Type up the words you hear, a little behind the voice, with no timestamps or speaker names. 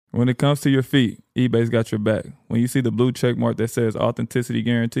When it comes to your feet, eBay's got your back. When you see the blue check mark that says authenticity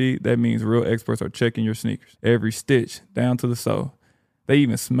guaranteed, that means real experts are checking your sneakers. Every stitch, down to the sole. They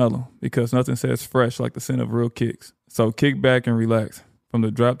even smell them because nothing says fresh like the scent of real kicks. So kick back and relax. From the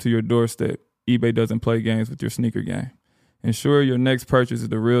drop to your doorstep, eBay doesn't play games with your sneaker game. Ensure your next purchase is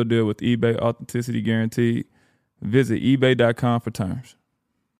the real deal with eBay Authenticity Guaranteed. Visit ebay.com for terms.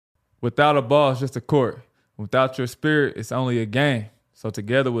 Without a ball, it's just a court. Without your spirit, it's only a game. So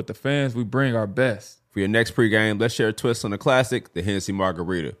together with the fans, we bring our best. For your next pregame, let's share a twist on the classic, the Hennessy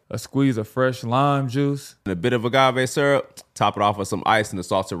Margarita. A squeeze of fresh lime juice. And a bit of agave syrup. Top it off with some ice and a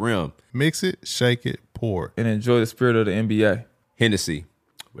salted rim. Mix it, shake it, pour it. And enjoy the spirit of the NBA. Hennessy.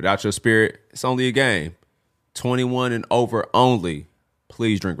 Without your spirit, it's only a game. 21 and over only.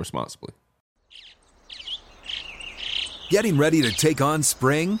 Please drink responsibly. Getting ready to take on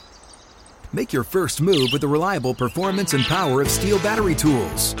spring? Make your first move with the reliable performance and power of Steel battery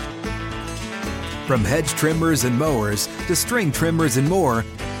tools. From hedge trimmers and mowers to string trimmers and more,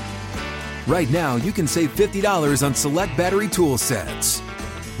 right now you can save $50 on select battery tool sets.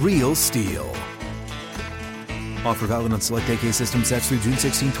 Real Steel. Offer valid on select AK system sets through June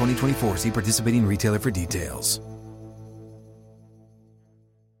 16, 2024. See participating retailer for details.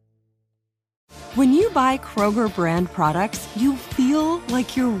 When you buy Kroger brand products, you feel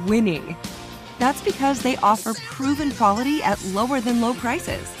like you're winning. That's because they offer proven quality at lower than low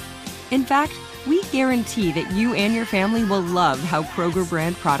prices. In fact, we guarantee that you and your family will love how Kroger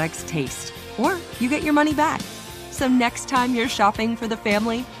brand products taste, or you get your money back. So next time you're shopping for the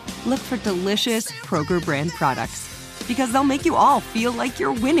family, look for delicious Kroger brand products, because they'll make you all feel like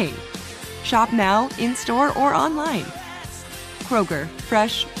you're winning. Shop now, in-store, or online. Kroger,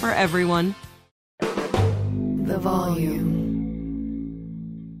 fresh for everyone. The volume.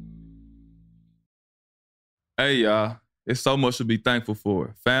 Hey, y'all. It's so much to be thankful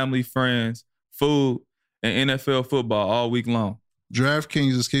for. Family, friends, food, and NFL football all week long.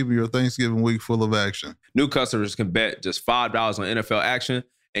 DraftKings is keeping your Thanksgiving week full of action. New customers can bet just $5 on NFL action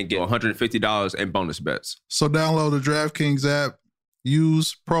and get $150 in bonus bets. So download the DraftKings app.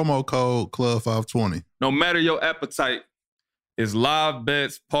 Use promo code Club520. No matter your appetite, it's live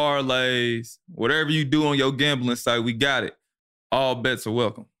bets, parlays, whatever you do on your gambling site, we got it. All bets are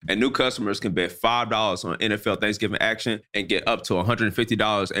welcome. And new customers can bet $5 on NFL Thanksgiving action and get up to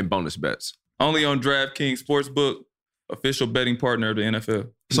 $150 in bonus bets. Only on DraftKings Sportsbook, official betting partner of the NFL.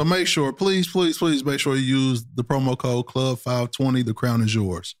 So make sure, please make sure you use the promo code Club520. The crown is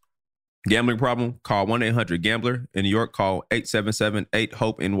yours. Gambling problem? Call 1-800-GAMBLER. In New York, call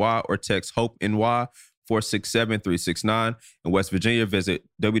 877-8-HOPE-NY or text HOPE-NY 467-369. In West Virginia, visit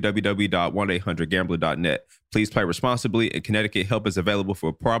www.1800gambler.net. Please play responsibly. In Connecticut, help is available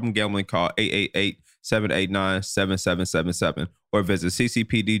for problem gambling. Call 888-789-7777 or visit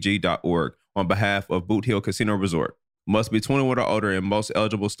ccpdg.org on behalf of Boot Hill Casino Resort. Must be 21 or older in most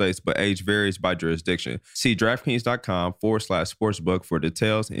eligible states, but age varies by jurisdiction. See DraftKings.com/sportsbook for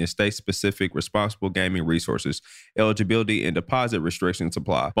details and state-specific responsible gaming resources. Eligibility and deposit restrictions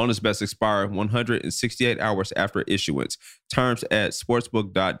apply. Bonus bets expire 168 hours after issuance. Terms at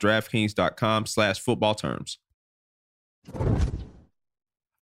sportsbook.draftkings.com/football terms.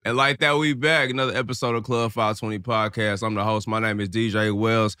 And like that, we back. Another episode of Club 520 Podcast. I'm the host. My name is DJ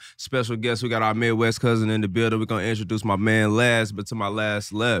Wells. Special guest, we got our Midwest cousin in the building. We're going to introduce my man last, but to my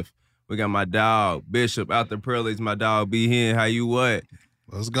last left, we got my dog, Bishop, out the Pearlies. My dog, B. Hen. How you what?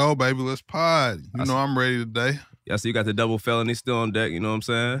 Let's go, baby. Let's pod. You know I'm ready today. Yeah, so you got the double felony still on deck, you know what I'm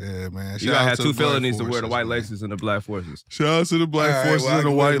saying? Yeah, man. You got to have two felonies to wear the white laces and the black forces. Shout out to the black forces and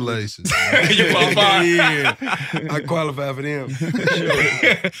the white laces. You qualify? Yeah, I qualify for them.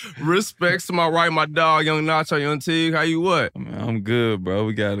 Respects to my right, my dog, Young Nacho, Young Tig. How you what? Man, I'm good, bro.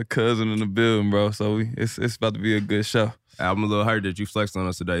 We got a cousin in the building, bro. So it's about to be a good show. I'm a little hurt that you flexed on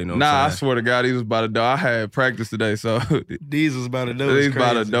us today, you know what I I'm saying? swear to God, he was about to do. I had practice today, so These was about to do. he's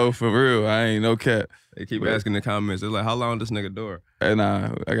about to do for real. I ain't no cap. They keep asking in the comments. They're like, how long this nigga door? And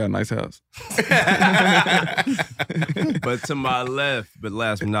I got a nice house. But to my left, but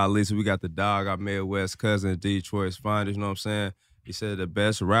last but not least, we got the dog, our Midwest cousin, Detroit's finest, you know what I'm saying? He said the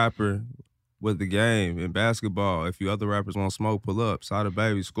best rapper with the game in basketball. If you other rappers want smoke, pull up. Sada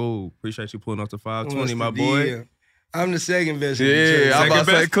Baby, school. Appreciate you pulling up to 520, my boy. I'm the second best. Yeah, I'm about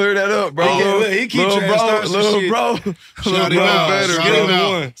to say, clear that up, bro. He keep trying to start some shit. Shout him out. better. Shout him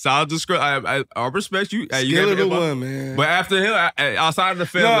out. One. Solid description. I respect you. Hey, you Skill got of the me, one, man. But after him, outside of the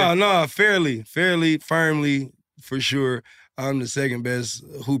family. No, fairly, firmly, for sure. I'm the second best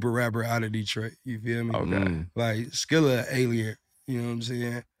hooper rapper out of Detroit. You feel me? Okay. Like, Skilla alien. You know what I'm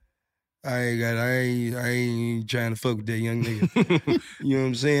saying? I ain't trying to fuck with that young nigga. You know what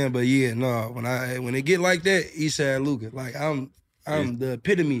I'm saying? But yeah, no. When it get like that, Eastside Luka. Like I'm the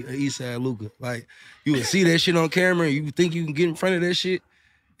epitome of Eastside Luka. Like you would see that shit on camera, and you think you can get in front of that shit,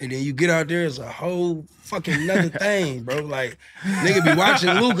 and then you get out there, it's a whole fucking another thing, bro. Like nigga be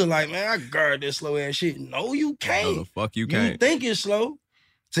watching Luka, like man, I guard this slow ass shit. No, you can't. No, the fuck you can't. You think it's slow.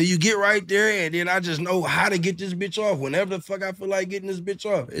 So you get right there, and then I just know how to get this bitch off. Whenever the fuck I feel like getting this bitch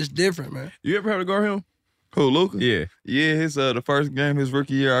off, it's different, man. You ever have to guard him? Who, Luka? Yeah. Yeah, his the first game, his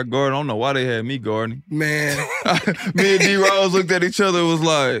rookie year, I guarded. I don't know why they had me guarding. Man. Me and D-Rose looked at each other and was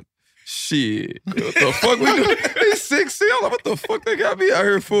like, shit, what the fuck we doing? He's 6'6". I'm like, what the fuck they got me out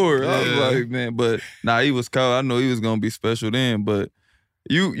here for? I was like, man, but nah, he was cold. I know he was gonna be special then, but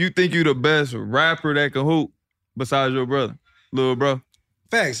you think you the best rapper that can hoop besides your brother, little bro?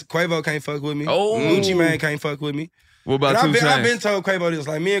 Facts. Quavo can't fuck with me. Oh. Gucci Man can't fuck with me. What about And 2 Chainz? I've been told Quavo this.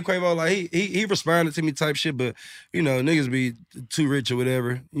 Like, me and Quavo, like, he responded to me type shit, but, you know, niggas be too rich or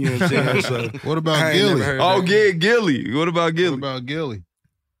whatever. You know what I'm saying? So, What about I ain't Gilly? never heard Oh, that. yeah, Gilly. What about What Gilly? about Gilly?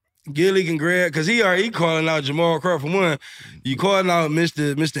 Gilly can grab, because he calling out Jamal Crawford. For one, you calling out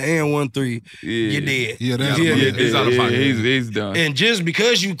Mr. N13, Yeah. you're dead. Yeah, that's Yeah, good. he's out of pocket. He's done. And just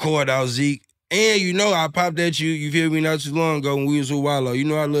because you called out Zeke, and you know I popped at you feel me, not too long ago when we was with Wallow. You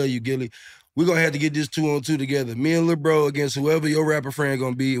know I love you, Gilly. We're going to have to get this 2-on-2 together. Me and Lil Bro against whoever your rapper friend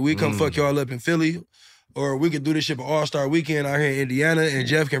going to be. We come fuck y'all up in Philly, or we could do this shit for All-Star Weekend out here in Indiana, and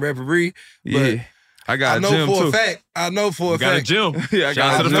Jeff can referee. But Yeah. I got I a know gym, for too. a fact, I know for a Got a fact, gym. Yeah, I Shout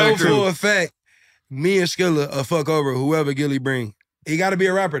got out I to the know factory. for a fact, me and Skilla will fuck over whoever Gilly bring. He got to be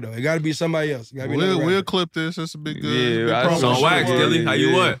a rapper, though. It got to be somebody else. It gotta be another We'll rapper. clip this. It's a big good. Yeah, big I promo It's on saw shit. wax, Yeah, Dilly. How you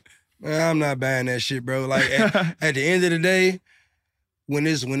yeah. what? Man, I'm not buying that shit, bro. Like, at the end of the day, when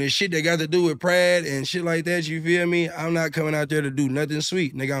it's shit that got to do with pride and shit like that, you feel me? I'm not coming out there to do nothing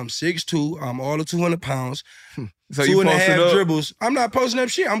sweet. Nigga, I'm 6'2". I'm all of 200 pounds. So you 2.5 posted up? dribbles. I'm not posting up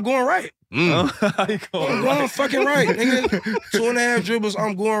shit. I'm going right. How you going? I'm going fucking right, nigga. 2.5 dribbles.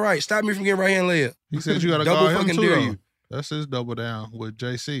 I'm going right. Stop me from getting right hand layup. He said you got to Double guard him fucking too. dare though. you. That's his double down with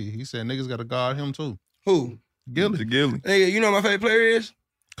JC. He said niggas got to guard him too. Who? Gilly. Gilly. Nigga, you know what my favorite player is?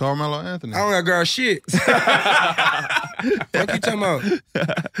 Carmelo Anthony. I don't got guard shit. Fuck you talking about?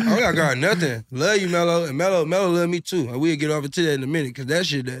 I don't got guard nothing. Love you, Melo. And Melo love me too. And we'll get over to that in a minute, because that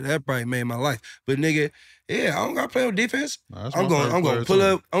shit, that probably made my life. But nigga, yeah, I don't got to play with defense. Nah, that's I'm my going favorite to player, pull too.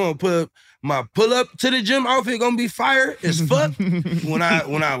 up. I'm going to put up my pull up to the gym outfit gonna be fire as fuck. when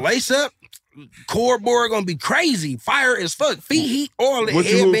I lace up, core board gonna be crazy, fire as fuck. Feet heat, all the What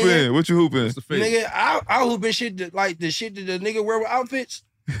you headband. hooping? What you hooping? What's the face? Nigga, I hooping shit that, like the shit that the nigga wear with outfits.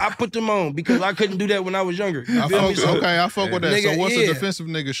 I put them on because I couldn't do that when I was younger. You feel me? So, I fuck with that. Nigga, So what's yeah. a defensive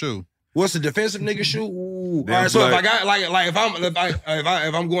nigga shoe? what's the defensive nigga shoe? Ooh. Damn All right, so if black. I got like if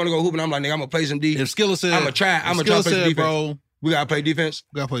I'm going to go hooping, I'm like, nigga, I'm gonna play some D. If Skilla said, I'm gonna try to play some defense. bro, We gotta play defense.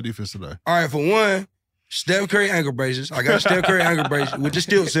 we gotta play defense today. All right, for one, Steph Curry ankle braces. I got Steph Curry ankle braces, which is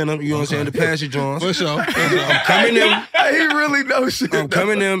still send them. You know what I'm saying? The plastic joints. For sure. I'm coming them. He really knows shit. I'm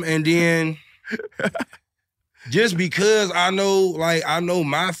coming them, and then just because I know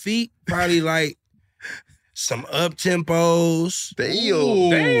my feet, probably like some up tempos.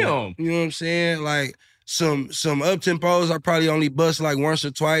 Damn. You know what I'm saying? Like some up tempos. I probably only bust like once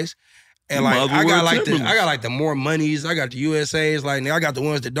or twice. And like I got like the more monies. I got the USAs. Like I got the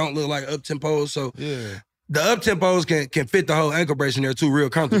ones that don't look like up tempos. So Yeah. the up tempos can fit the whole ankle brace in there too, real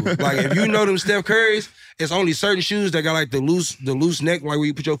comfortable. Like if you know them Steph Currys, it's only certain shoes that got like the loose neck, like where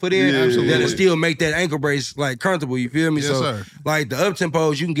you put your foot in, that'll still make that ankle brace like comfortable. You feel me? Yes, so sir. like the up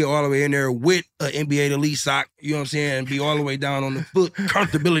tempos, you can get all the way in there with an NBA Elite sock. You know what I'm saying? And be all the way down on the foot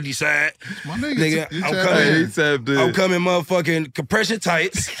comfortability side. My nigga, Nigga, you I'm tell coming. me. He said this. I'm coming motherfucking compression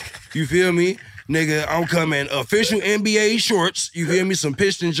tights. You feel me? Nigga, I'm coming official NBA shorts. You feel me? Some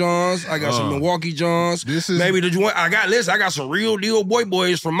Piston Johns. I got some Milwaukee Johns. This is- Maybe the joint. I got some real deal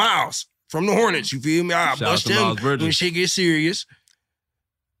boys from Miles, from the Hornets. You feel me? I Shout out bust to Miles them Bridges. when shit gets serious.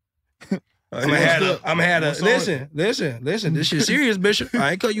 I'm gonna have a listen. This shit serious, Bishop.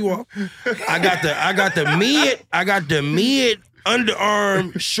 I ain't cut you off. I got the mid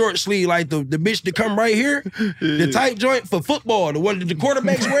underarm short sleeve, like the bitch that come right here, the tight joint for football, the one that the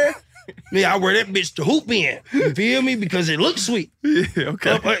quarterbacks wear. Yeah, I wear that bitch to hoop in. You feel me? Because it looks sweet. Yeah,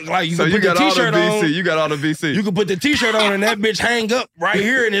 okay. Like you So can you put the got all the t-shirt VC. on. You got all the VC. You can put the t-shirt on and that bitch hang up right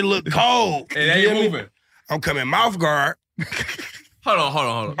here and it look cold. It You ain't feel me? moving. I'm coming mouth guard. Hold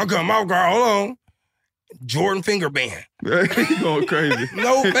on. I'm coming mouth guard. Hold on. Jordan finger band. He going crazy.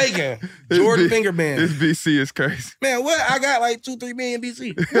 No faking. Jordan finger band. This BC is crazy. Man, what? I got like 2-3 million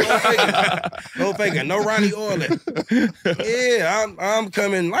BC. No faking. No Ronnie Orland. Yeah, I'm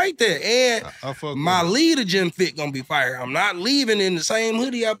coming like that. And my leader gym fit gonna be fire. I'm not leaving in the same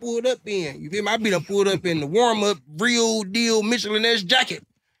hoodie I pulled up in. You feel me? I be done pulled up in the warm-up, real deal Michelin-esque jacket.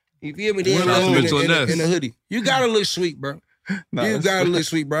 You feel me? Then in the hoodie. You gotta look sweet, bro. Nah, you gotta look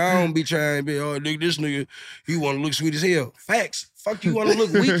sweet, bro. I don't be trying to be, oh, nigga, this nigga, he want to look sweet as hell. Facts. Fuck, you want to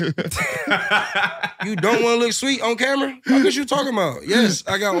look weak? You don't want to look sweet on camera? What is you talking about? Yes,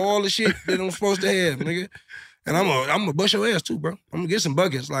 I got all the shit that I'm supposed to have, nigga. And I'm gonna bust your ass too, bro. I'm gonna get some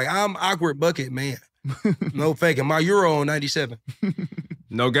buckets. Like, I'm awkward bucket, man. No faking. My Euro on 97.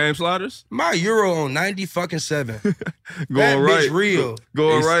 No game sliders? My Euro on 90-7. Going right. Bitch real.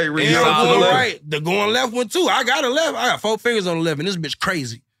 Going right. And going right. The going left one too. I got a left. I got 4 fingers on the left, and this bitch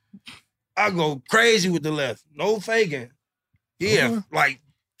crazy. I go crazy with the left. No faking. Yeah, like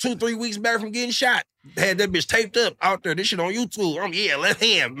 2-3 weeks back from getting shot. Had that bitch taped up out there. This shit on YouTube. Left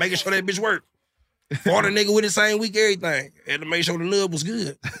hand, making sure that bitch worked. Fought a nigga with the same week, everything. Had to make sure the nub was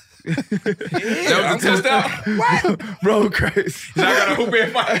good. That was the test out? What? Bro, crazy. I got a hoop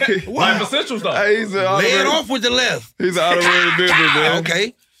in fight. Life essentials, though. He's Lay it off with the left. He's an honorary member, man.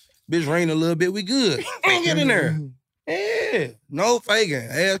 Okay. Bitch rain a little bit, we good. Get in there. Yeah. No faking.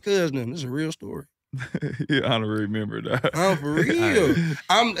 Ask cousin. This is a real story. You're an honorary member, dog. I'm for real.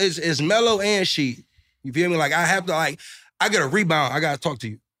 It's Melo and Sheet. You feel me? Like, I have to, like, I get a rebound. I got to talk to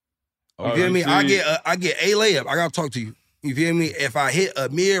you. You feel me? I get a layup. I got to talk to you. You feel me? If I hit a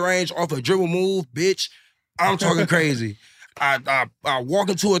mid-range off a dribble move, bitch, I'm talking crazy. I walk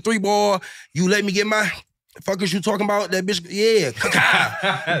into a 3-ball, you let me get my... Fuckers you talking about? That bitch, yeah.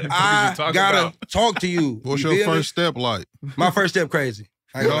 I gotta talk to you. What's your first step like? My first step crazy.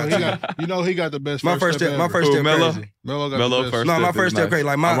 He got the best my first step. My first step Melo? crazy. Melo got the best. first No, step my first step nice. crazy.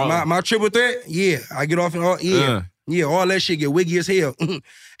 Like my triple threat, yeah. I get off and all, yeah, all that shit get wiggy as hell.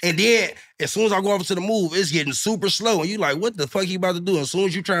 And then as soon as I go over to the move, it's getting super slow. And you like, what the fuck you about to do? As soon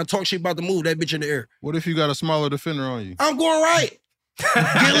as you try and talk shit about the move, that bitch in the air. What if you got a smaller defender on you? I'm going right.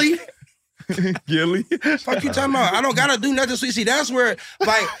 Gilly. Gilly? Fuck you talking about? I don't gotta do nothing sweet. See, that's where,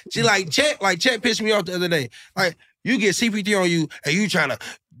 like, she Chet pissed me off the other day. Like, you get CP3 on you and you trying to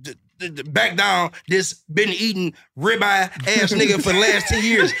back down this been eating ribeye ass nigga for the last 10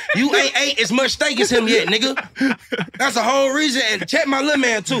 years. You ain't ate as much steak as him yet, nigga. That's the whole reason. And Chet my little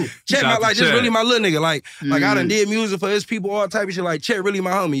man too. Chet my, like, just really my little nigga. Like I done did music for his people, all type of shit. Like, Chet really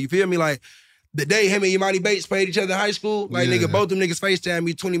my homie. You feel me? Like, the day him and Imani Bates played each other in high school, like, nigga, both them niggas FaceTime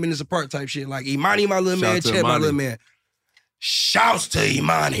me 20 minutes apart type shit. Like, Imani my little man, Chet my little man. Shouts to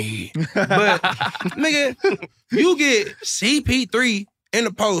Imani. But, nigga, you get CP3 in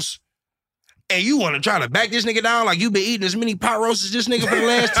the post and you want to try to back this nigga down like you been eating as many pot roasts as this nigga for the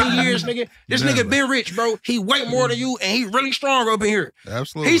last 10 years, nigga. This nigga been rich, bro. He way more than you and he really strong up in here.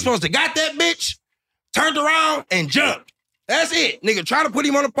 Absolutely. He's supposed to got that bitch, turned around, and jumped. That's it. Nigga, try to put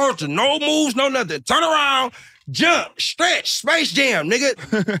him on the poster. No moves, no nothing. Turn around, jump, stretch, Space Jam,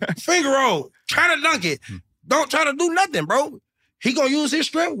 nigga. Finger roll. Try to dunk it. Don't try to do nothing, bro. He gonna use his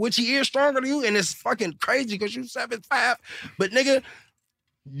strength, which he is stronger than you, and it's fucking crazy because you 7'5". But, nigga,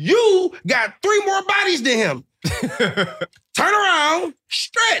 you got 3 more bodies than him. Turn around,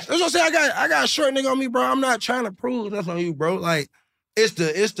 stretch. That's what I'm saying. I got a short nigga on me, bro. I'm not trying to prove nothing on you, bro. Like, it's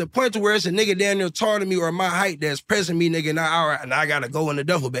the point to where it's a nigga down there taller than me or my height that's pressing me, nigga, and I gotta go in the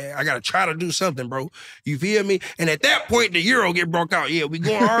duffel bag. I gotta try to do something, bro. You feel me? And at that point, the Euro get broke out. Yeah, we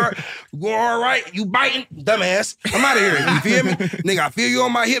going hard. We going hard, right? You biting, dumbass. I'm out of here. You feel me? Nigga, I feel you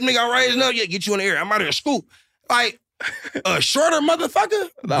on my hip, nigga. I'm raising up. Yeah, get you in the air. I'm out of here. Scoop. Like, a shorter motherfucker?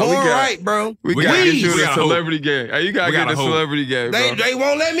 Going right, bro. We gotta get you in the celebrity game. Hey, you gotta get in the celebrity game, bro. They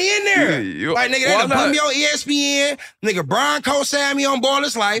won't let me in there. Like, nigga, they done put me on ESPN. Nigga, Brian co-signed me on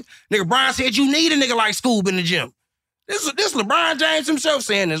Baller's Life. Nigga, Brian said you need a nigga like Scoob in the gym. This LeBron James himself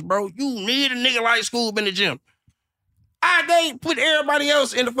saying this, bro. You need a nigga like Scoob in the gym. They put everybody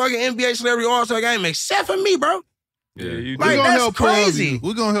else in the fucking NBA Celebrity All-Star game except for me, bro. Yeah, you like, that's crazy.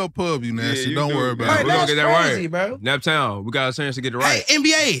 We're gonna help pub you, Nasty. Don't worry about it. We're gonna get that crazy, right. Bro. Naptown, we got a chance to get it right. Hey,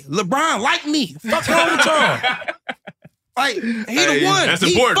 NBA, LeBron like me. Fuck wrong with y'all. Like, he the one. That's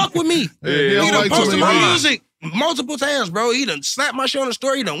he important. fuck with me. Yeah, he done like posted my me. music multiple times, bro. He done slapped my shit on the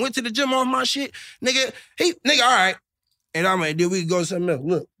story. He done went to the gym off my shit. Nigga, all right. And I'm like, then we can go to something else.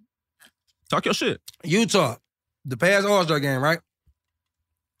 Look. Talk your shit. Utah, the past All-Star game, right?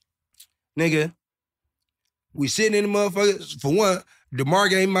 Nigga, we sitting in the motherfuckers. For one, DeMar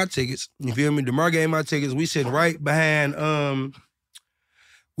gave me my tickets. You feel me? DeMar gave me my tickets. We sitting right behind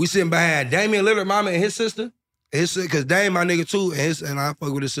We sitting behind Damian Lillard mama and his sister. Cause Dame my nigga too, and I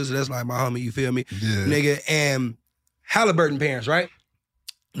fuck with his sister. That's like my homie, you feel me? Yeah. Nigga, and Halliburton parents, right?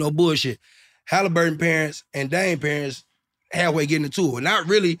 No bullshit. Halliburton parents and Dame parents halfway getting into it. Not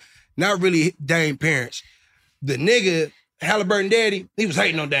really Dame parents. The nigga, Halliburton daddy, he was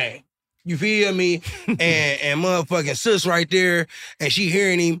hating on Dame. You feel me? and motherfucking sis right there, and she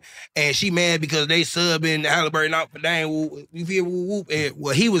hearing him, and she mad because they subbing Halliburton out for Dame. You feel whoop? And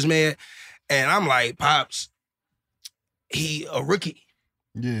well, he was mad, and I'm like, Pops, he a rookie.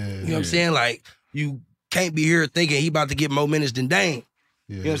 Yeah. You know what I'm saying? Like, you can't be here thinking he about to get more minutes than Dame.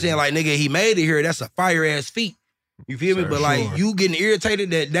 Yeah. You know what I'm saying? Like, nigga, he made it here. That's a fire-ass feat. You feel me? But, like, you getting irritated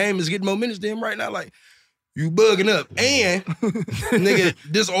that Dame is getting more minutes than him right now, like, you bugging up. And, nigga,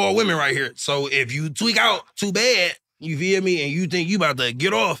 this all women right here. So if you tweak out too bad, you feel me, and you think you about to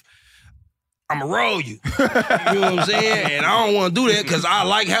get off, I'ma roll you. You know what I'm saying? And I don't want to do that because I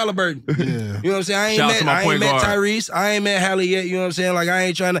like Halliburton. Yeah. You know what I'm saying? I Shout out ain't to my point met guard. Tyrese. I ain't met Halle yet. You know what I'm saying? Like,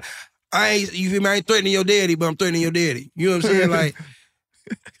 you feel me? I ain't threatening your daddy, but I'm threatening your daddy. You know what I'm saying? Like,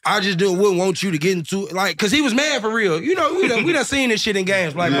 I just wouldn't want you to get into, like, because he was mad for real. You know, we done seen this shit in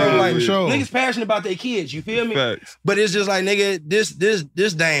games. Like, bro, like, for sure. niggas passionate about their kids. You feel me? Facts. But it's just like, nigga,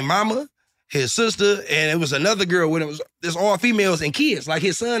 this Dame mama, his sister, and it was another girl with him. There's all females and kids. Like,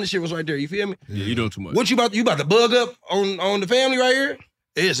 his son and shit was right there. You feel me? Yeah, you doing too much. What you about to bug up on the family right here?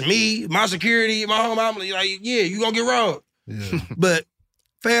 It's me, my security, my home. I'm like, yeah, you gonna get robbed. Yeah. But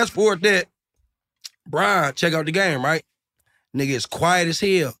fast forward that, Brian, check out the game, right? Nigga, it's quiet as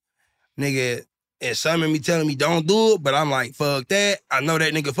hell. Nigga, and some of me telling me don't do it, but I'm like, fuck that. I know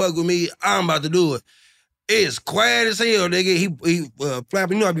that nigga fuck with me. I'm about to do it. It's quiet as hell, nigga. He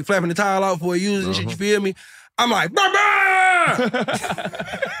flapping, you know I be flapping the towel out for using and shit, you feel me? I'm like, bah!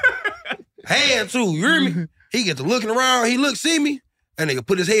 Hand too, you hear me? He get to looking around, he see me, that nigga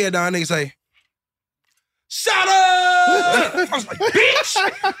put his head down, nigga say, Sada! I was like,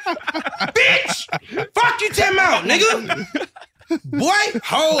 bitch! Fuck you 10 out, nigga! Boy,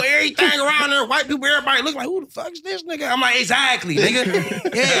 hold everything around there, white people, everybody look like, who the fuck is this nigga? I'm like, exactly,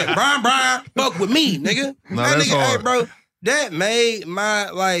 nigga. Yeah, Brian, fuck with me, nigga. No, that that's nigga, hard. hey, bro, that made my,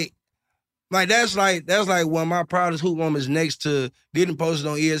 like that's like one of my proudest hoop moments next to getting posted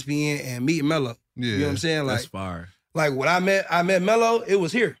on ESPN and meeting Melo. Yeah. You know what I'm saying? That's Like, fire. like when I met Melo, it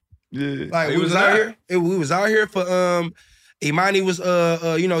was here. Yeah. Like He we was was out there? here. We was out here for Imani was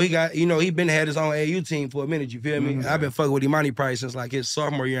he been had his own AU team for a minute, you feel me? I've been fucking with Imani probably since like his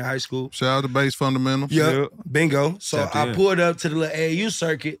sophomore year in high school. Shout out to Base Fundamentals. Yeah, bingo. So Tapped I in. pulled up to the little AU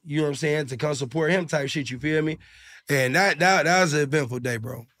circuit, you know what I'm saying, to come support him type shit, you feel me? And that was an eventful day,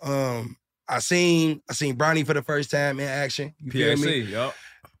 bro. I seen Bronny for the first time in action, you feel me? PAC, yup.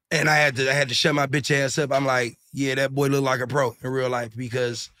 And I had to shut my bitch ass up. I'm like, yeah, that boy look like a pro in real life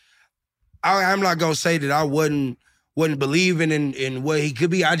because I'm not gonna say that I wasn't believing in what he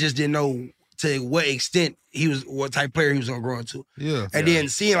could be. I just didn't know to what extent what type of player he was gonna grow into. Yeah. And then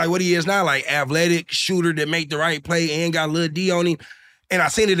seeing like what he is now, like athletic shooter that make the right play and got a little D on him. And I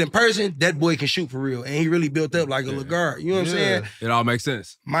seen it in person, that boy can shoot for real. And he really built up like a little guard. You know what I'm saying? It all makes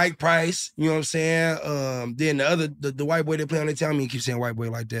sense. Mike Price, you know what I'm saying? Then the white boy that play on the team, I mean, keep saying white boy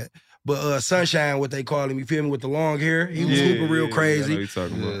like that. But Sunshine, what they call him, you feel me, with the long hair, he was hooping real I know crazy. what you're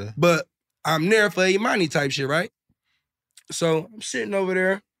talking about. Yeah. But I'm there for Imani type shit, right? So I'm sitting over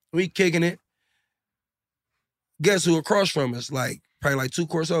there, we kicking it. Guess who across from us? Like, probably like 2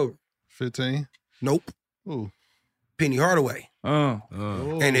 courts over. 15. Nope. Ooh. Penny Hardaway.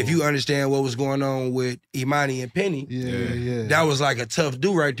 And if you understand what was going on with Imani and Penny, Yeah. that was like a tough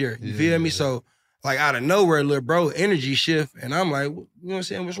dude right there. You feel me? Yeah. So, like, out of nowhere, little bro, energy shift. And I'm like, you know what I'm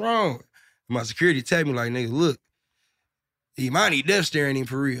saying? What's wrong? And my security tell me, like, nigga, look, Imani death staring him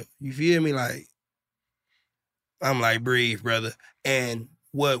for real. You feel me? Like, I'm like, breathe, brother. And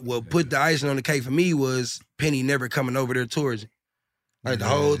what put the icing on the cake for me was Penny never coming over there towards him. Like, the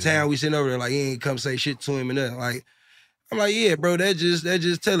whole time we sitting over there, like, he ain't come say shit to him and nothing. Like, I'm like, yeah, bro, that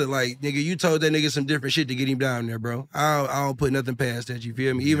just tell it. Like, nigga, you told that nigga some different shit to get him down there, bro. I don't put nothing past that, you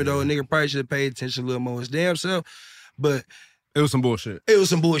feel me? Even though a nigga probably should have paid attention a little more his damn self, but It was some bullshit. it was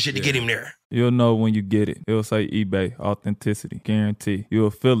some bullshit to get him there. You'll know when you get it. It'll say eBay, authenticity, guarantee.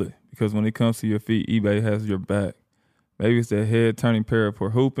 You'll feel it because when it comes to your feet, eBay has your back. Maybe it's that head-turning pair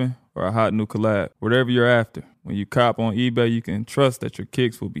for hooping or a hot new collab. Whatever you're after, when you cop on eBay, you can trust that your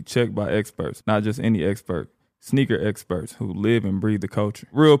kicks will be checked by experts, not just any expert. Sneaker experts who live and breathe the culture.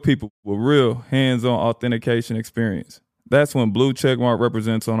 Real people with real hands-on authentication experience. That's when blue checkmark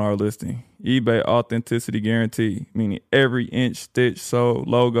represents on our listing. eBay authenticity guarantee, meaning every inch, stitch, sole,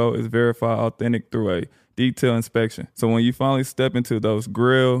 logo is verified authentic through a detailed inspection. So when you finally step into those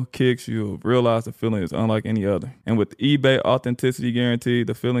grill kicks, you'll realize the feeling is unlike any other. And with eBay Authenticity Guarantee,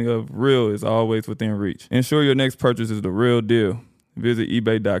 the feeling of real is always within reach. Ensure your next purchase is the real deal. Visit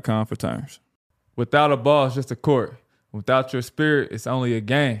ebay.com for terms. Without a ball, it's just a court. Without your spirit, it's only a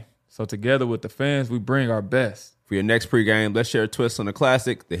game. So together with the fans, we bring our best. For your next pregame, let's share a twist on the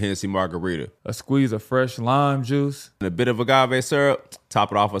classic, the Hennessy Margarita. A squeeze of fresh lime juice. And a bit of agave syrup.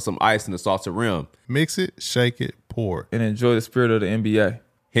 Top it off with some ice and a salted rim. Mix it, shake it, pour it. And enjoy the spirit of the NBA.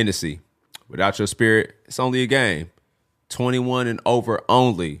 Hennessy. Without your spirit, it's only a game. 21 and over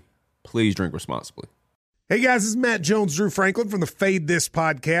only. Please drink responsibly. Hey guys, this is Matt Jones, Drew Franklin from the Fade This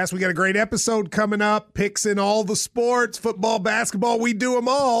podcast. We got a great episode coming up. Picks in all the sports, football, basketball, we do them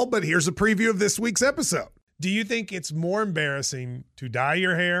all. But here's a preview of this week's episode. Do you think it's more embarrassing to dye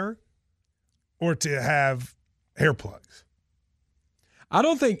your hair or to have hair plugs? I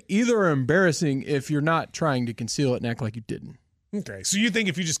don't think either are embarrassing if you're not trying to conceal it and act like you didn't. Okay, so you think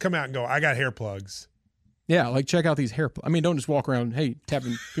if you just come out and go, I got hair plugs. Yeah, like check out these hair plugs. I mean, don't just walk around, hey,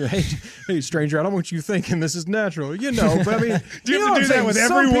 tapping, hey, stranger, I don't want you thinking this is natural, but I mean. Do you have to do that with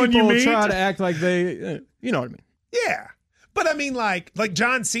everyone you meet? Some people try to act like they, you know what I mean. Yeah. But I mean, like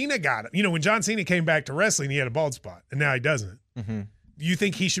John Cena got it. You know, when John Cena came back to wrestling, he had a bald spot, and now he doesn't. Mm-hmm. You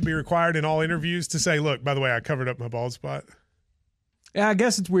think he should be required in all interviews to say, look, by the way, I covered up my bald spot? Yeah, I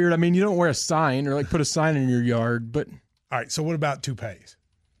guess it's weird. I mean, you don't wear a sign or like put a sign in your yard, but. All right, so what about toupees?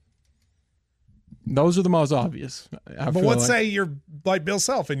 Those are the most obvious. But let's say you're like Bill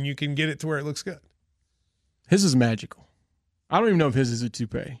Self and you can get it to where it looks good. His is magical. I don't even know if his is a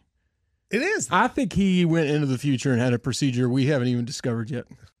toupee. It is. I think he went into the future and had a procedure we haven't even discovered yet.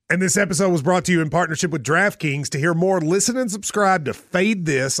 And this episode was brought to you in partnership with DraftKings. To hear more, listen and subscribe to Fade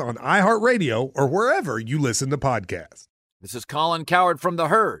This on iHeartRadio or wherever you listen to podcasts. This is Colin Cowherd from The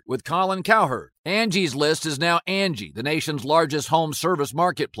Herd with Colin Cowherd. Angie's List is now Angie, the nation's largest home service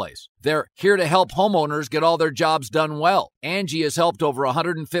marketplace. They're here to help homeowners get all their jobs done well. Angie has helped over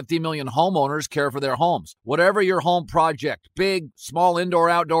 150 million homeowners care for their homes. Whatever your home project, big, small,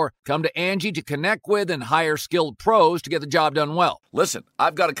 indoor, outdoor, come to Angie to connect with and hire skilled pros to get the job done well. Listen,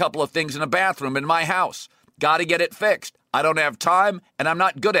 I've got a couple of things in a bathroom in my house. Got to get it fixed. I don't have time, and I'm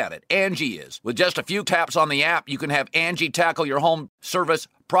not good at it. Angie is. With just a few taps on the app, you can have Angie tackle your home service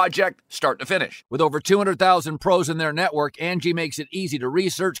project start to finish. With over 200,000 pros in their network, Angie makes it easy to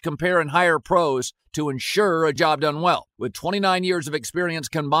research, compare, and hire pros to ensure a job done well. With 29 years of experience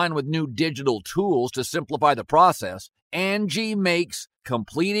combined with new digital tools to simplify the process, Angie makes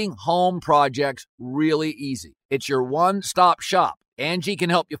completing home projects really easy. It's your one-stop shop. Angie can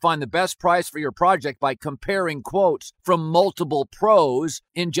help you find the best price for your project by comparing quotes from multiple pros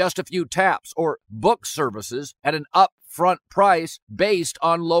in just a few taps, or book services at an upfront price based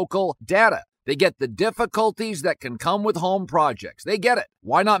on local data. They get the difficulties that can come with home projects. They get it.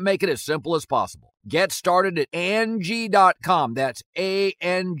 Why not make it as simple as possible? Get started at Angie.com. That's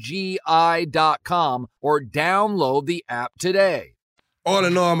ANGI.com, or download the app today. All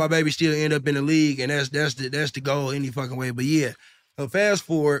in all, my baby still end up in the league, and that's the goal any fucking way. But yeah. So fast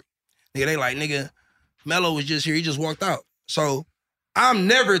forward, nigga, they like, nigga, Melo was just here. He just walked out. So I'm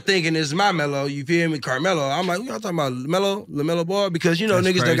never thinking it's my Melo. You feel me? Carmelo. I'm like, y'all talking about LaMelo Ball? Because, you know,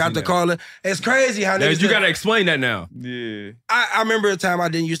 that's niggas that got the calling. It's crazy how niggas. You got to explain that now. Yeah. I remember a time I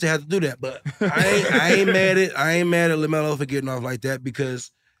didn't used to have to do that, but I ain't mad at LaMelo for getting off like that,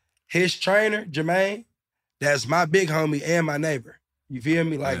 because his trainer, Jermaine, that's my big homie and my neighbor. You feel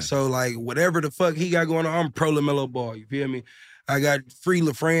me? Like, so like whatever the fuck he got going on, I'm pro LaMelo Ball. You feel me? I got free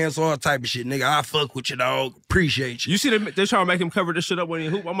LaFrance, all type of shit, nigga. I fuck with you, dog. Appreciate you. You see they're trying to make him cover this shit up when he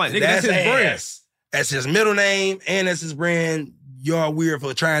hoop. I'm like, nigga, that's his brand. That's his middle name and that's his brand. Y'all weird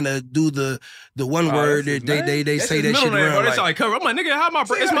for trying to do the one word that they say that shit around. They like cover. I'm like, nigga, how my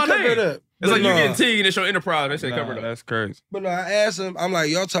brand? It's my name. It's like you getting T and it's your enterprise. They say cover it up. That's crazy. But no, I asked him. I'm like,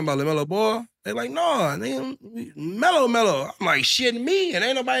 y'all talking about LaMelo Ball? They like, no, nigga, Melo. I'm like, shitting me, and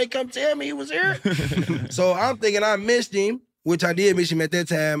ain't nobody come tell me he was here. So I'm thinking I missed him, which I did miss him at that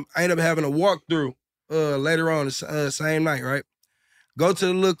time. I ended up having a walkthrough later on the same night, right? Go to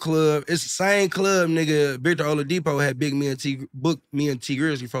the little club. It's the same club, nigga. Victor Oladipo had booked me and T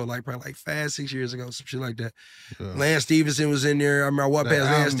Grizzly for probably 5-6 years ago, some shit like that. Lance Stevenson was in there. I remember I walked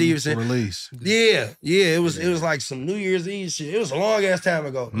past Lance Stevenson. Release. Yeah. It was like some New Year's Eve shit. It was a long ass time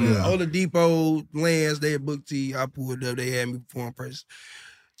ago. Yeah. Oladipo, Lance, they had booked T. I pulled up. They had me perform press.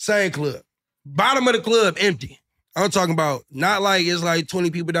 Same club. Bottom of the club, empty. I'm talking about not like it's like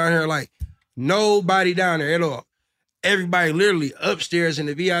 20 people down here, like nobody down there at all. Everybody literally upstairs in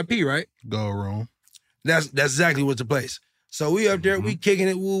the VIP, right? Go room. That's exactly what's the place. So we up there, we kicking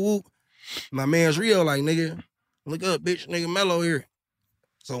it, woo woo. My man's real, like, nigga, look up, bitch, nigga, Melo here.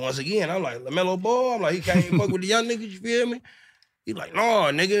 So once again, I'm like, LaMelo Ball. I'm like, he can't even fuck with the young niggas, you feel me? He like, no,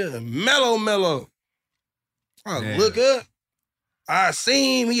 nigga, Melo. I look up. I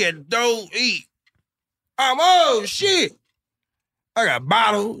seen him, he had dope eat. I'm, oh, shit. I got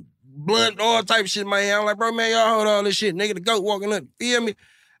bottle, blunt, all type of shit in my hand. I'm like, bro, man, y'all hold all this shit. Nigga, the goat walking up, you feel me?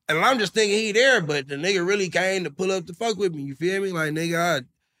 And I'm just thinking he there, but the nigga really came to pull up to fuck with me, you feel me? Like, nigga, I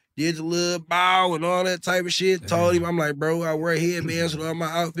did the little bow and all that type of shit. Told him, I'm like, bro, I wear headbands with all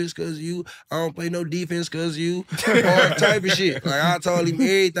my outfits because of you. I don't play no defense because of you. All type of shit. Like, I told him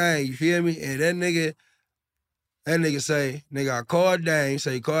everything, you feel me? And that nigga say, nigga, I called Dame,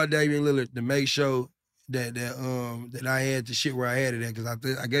 call Damian Lillard to make sure that I had the shit where I had it at,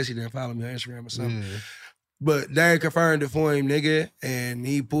 because I guess he didn't follow me on Instagram or something. Yeah. But Dame confirmed it for him, nigga, and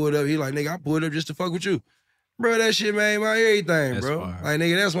he pulled up. He like, nigga, I pulled up just to fuck with you. Bro, that shit made my everything, that's bro. Fire. Like,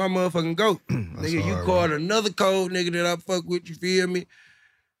 nigga, that's my motherfucking goat. Nigga, you called another code, nigga, that I fuck with, you feel me?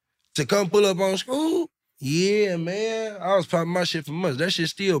 To come pull up on school? Yeah, man. I was popping my shit for months. That shit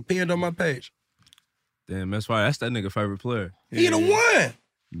still pinned on my page. Damn, that's why. That's that nigga favorite player. He the one.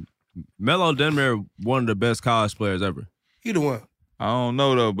 Melo Denver, one of the best college players ever. He the one. I don't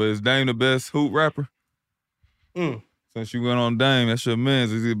know, though, but is Dame the best hoop rapper? Since you went on Dame, that's your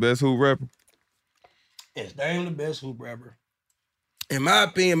man's. Is he the best hoop rapper? Is Dame the best hoop rapper? In my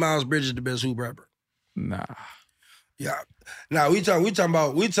opinion, Miles Bridges is the best hoop rapper. Nah. Yeah. Nah, we talking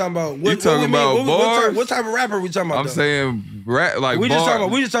about what type of rapper we talking about? I'm saying rap like we just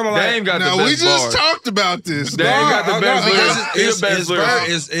talking about Dame got the best we just bars. talked about this. Dame got the best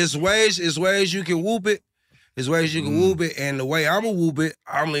lyrics. It's ways you can whoop it. It's ways you can whoop it, and the way I'm gonna whoop it,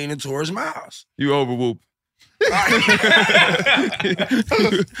 I'm leaning towards Miles. You over whoop. Shout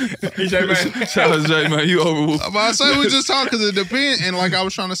out J-Man, you over whoop. I say we just talk because it depends, and like I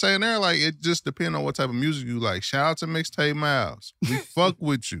was trying to say in there, like it just depends on what type of music you like. Shout out to Mixtape Miles. We fuck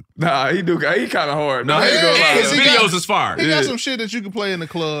with you. Nah, he kind of hard. No, his videos is fire. He got some shit that you can play in the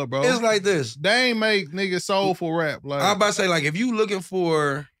club, bro. It's like this. They ain't make niggas soulful rap. Like I'm about to say, like, if you looking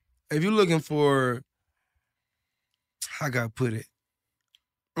for, how can I put it?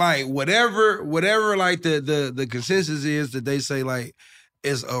 Like whatever, like the consensus is that they say like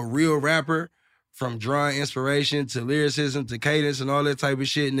is a real rapper from drawing inspiration to lyricism to cadence and all that type of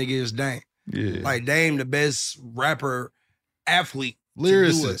shit, nigga, is Dame. Yeah. Like Dame the best rapper, athlete,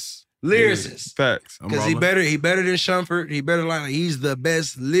 lyricist. Lyricist. Yeah. Facts. Because he better than Shumpert. He better like he's the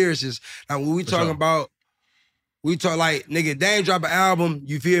best lyricist. Now when we talking about, we talk like, nigga, Dame drop an album,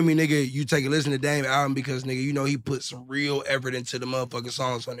 you feel me, nigga, you take a listen to Dame album because, nigga, you know he put some real effort into the motherfucking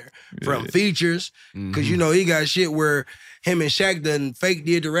songs on there. From features, because you know he got shit where him and Shaq done fake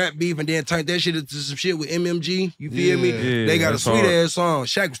did the rap beef and then turned that shit into some shit with MMG, you feel me? Yeah, they got a sweet-ass song.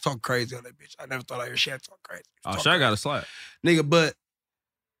 Shaq was talking crazy on that bitch. I never thought I heard Shaq talk crazy. Oh, Shaq got a slap. Nigga, but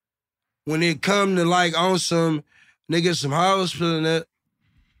when it come to like on some, nigga, some house feeling that,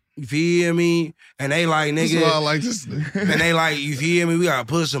 you feel me? And they like, nigga. That's why I like this nigga. And they like, you feel me? We gotta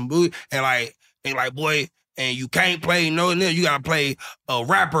put some boot. And like, they like, boy, and you can't play no, you gotta play a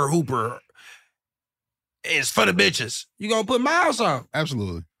rapper hooper. It's for the bitches. You gonna put Miles on.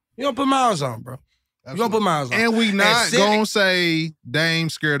 Absolutely. You gonna put Miles on, bro. You gonna put Miles on. And we not gonna say Dame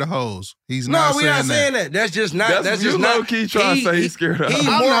scared of hoes. He's not saying that. No, we not saying that. That's just not. That's just low not. key trying to say he's scared of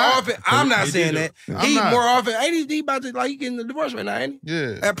hoes. I'm not saying that. He more often. Ain't he about to, like, he getting the divorce right now, ain't he?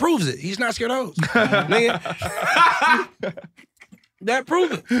 Yeah. That proves it. He's not scared of hoes. Nigga. That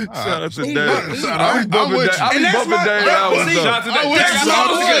proves it. Shout out to Dame. I'm bumping Dame.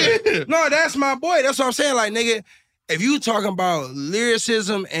 No, that's my boy. That's what I'm saying. Like, nigga, if you talking about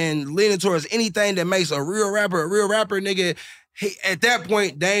lyricism and leaning towards anything that makes a real rapper, nigga, at that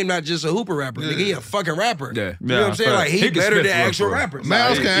point, Dame not just a hooper rapper. Nigga, he a fucking rapper. Yeah. You know what I'm saying? Like, he better than actual rappers.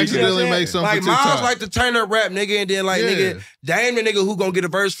 Miles can accidentally make something like for TikTok. Miles like to turn up rap, nigga, and then like, nigga, Dame the nigga who gonna get a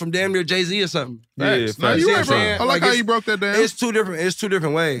verse from damn near Jay-Z or something. Yeah, no, you right, bro. I like how you broke that down. It's two different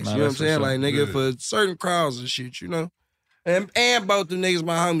ways. You know what I'm saying? Like, nigga, for certain crowds and shit, you know? And both them niggas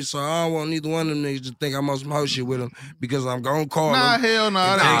my homies, so I don't want neither one of them niggas to think I'm on some hoe shit with them because I'm gonna call them. Nah, hell no.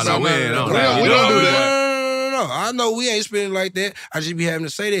 We don't do that. No, I know we ain't spending like that. I just be having to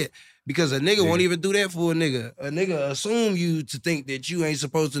say that because a nigga won't even do that for a nigga. A nigga assume you to think that you ain't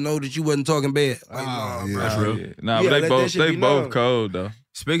supposed to know that you wasn't talking bad. Like, nah, bro. That's real. Nah, but they both cold though.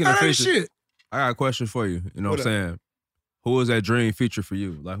 Speaking of features, shit. I got a question for you. You know what I'm saying? Who was that dream feature for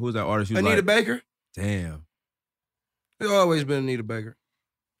you? Like, who's that artist you like? Anita Baker. Damn. It's always been Anita Baker.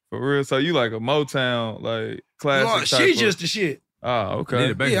 For real? So you like a Motown, like classic? No, she just the shit. Oh,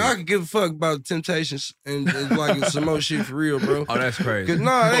 okay. Yeah, I could give a fuck about Temptations and like some more shit for real, bro. Oh, that's crazy. They be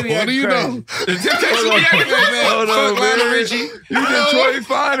What do you crazy. know? Hold on, Fuck Lionel man. Richie. You Detroit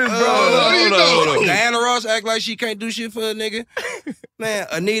finest, bro. Hold on. Diana Ross act like she can't do shit for a nigga. Man,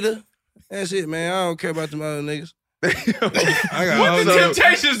 Anita. That's it, man. I don't care about them other niggas. I got What the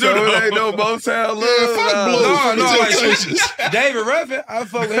Temptations do? So it ain't no Motown love. Fuck Blue. No, like David Ruffin, I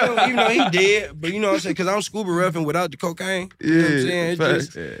fuck with him, even though he dead. But you know what I'm saying? Because I'm Scuba Ruffin without the cocaine. You know what I'm saying? It's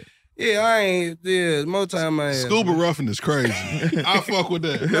just, I ain't, Motown, man. Scuba Ruffin is crazy. I fuck with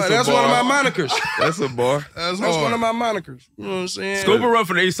that. No, that's one of my monikers. That's a bar. That's one of my monikers. You know what I'm saying? Scuba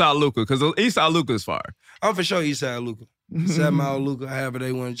Ruffin and Eastside Luca, because Eastside Luca is fire. I'm for sure Eastside Luca. 7 Mile Luca, however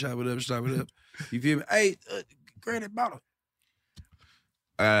they want to chop it up. You feel me? Hey, grab that bottle.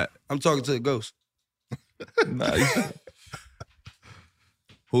 I'm talking to a ghost. Nice.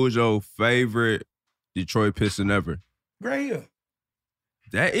 Who is your favorite Detroit Piston ever? Grant Hill.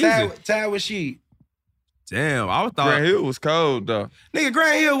 That easy. Tied with Sheed. Damn, I thought Grant Hill was cold, though. Nigga,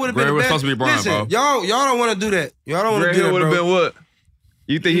 Grant Hill would have been Grant the was best. supposed to be Brian, Listen, bro. y'all don't want to do that. Y'all don't want to Grant do Hill that, would have bro. been what?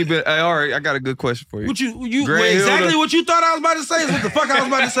 You think he been? Hey, all right, I got a good question for you. What you Grant Hill exactly the- what you thought I was about to say is what the fuck I was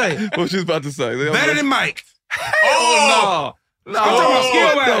about to say. What you was about to say? Better than Mike. Oh, no. I'm talking about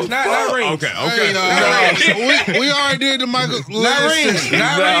skill-wise, not rings. Okay. We already did the Michael. Not rings.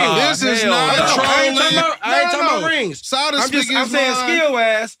 Not rings. This is hell not no. I ain't talking trolling. about rings. Sada I'm speaking saying his mind.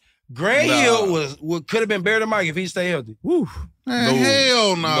 skill-wise. Grant Nah. Hill could have been better than Mike if he stayed healthy. Man,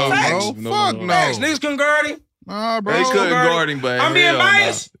 hell no, Facts. bro. Fuck no. Facts. Niggas couldn't guard him. Nah, bro. They couldn't guard him, but I'm being hell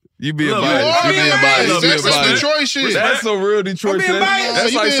biased. No. You being Look, biased. I'm You being being biased. biased. That's You being biased. Detroit shit. That's some real Detroit I'm being shit. biased.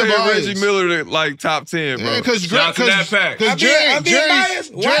 That's You like being saying biased. Reggie Miller like top 10, bro. Yeah, because Shout out to that fact. I'm being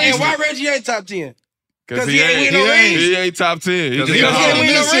biased. Why Reggie ain't top 10? Because he ain't win no rings. He ain't top 10. Because just he got ain't home.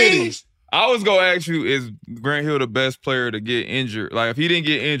 win no City. rings. I was gonna ask you: is Grant Hill the best player to get injured? Like, if he didn't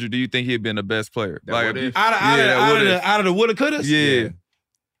get injured, do you think he'd been the best player? Like, would if you- if. Out of the woulda couldas? yeah,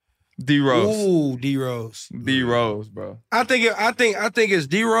 D Rose, Ooh, D Rose. D Rose, bro. I think it's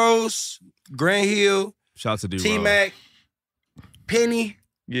D Rose, Grant Hill, Shout out to D-Rose. T Mac, Penny,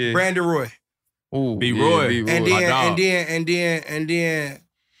 Yeah, Brandon Roy. Ooh, B. yeah, Roy. B. Roy. And My dog. then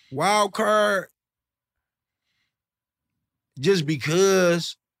wild card, just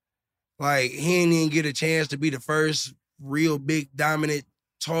because like he didn't even get a chance to be the first real big dominant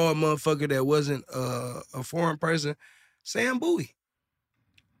tall motherfucker that wasn't a foreign person, Sam Bowie.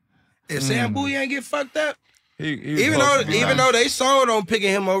 If Sam Bowie ain't get fucked up, He even though they sold on picking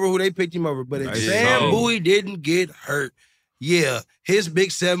him over who they picked him over, but if They Sam sold. Bowie didn't get hurt, yeah, his big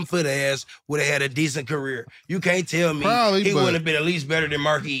 7-foot ass would have had a decent career. You can't tell me Probably, he but- wouldn't have been at least better than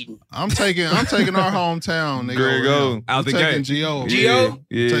Mark Eaton. I'm taking our hometown nigga. Greg over O. him. Out I'm the taking gate. Gio. Gio?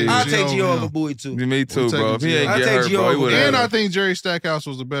 Yeah, I'll take Gio Gio now. over Bowie too. me too, I'm bro. If he taking ain't I'll get take hurt, Gio bro, he over would And I have. think Jerry Stackhouse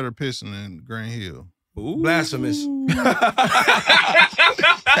was a better Piston than Grant Hill. Blasphemous. I'm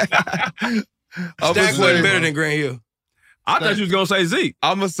Stack wasn't better than Grant Hill. I thought you was gonna say Zeke.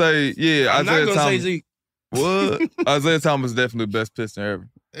 I'm gonna say, yeah, I'm not Isaiah gonna say Thomas. Zeke. What? Isaiah Thomas is definitely the best Piston ever.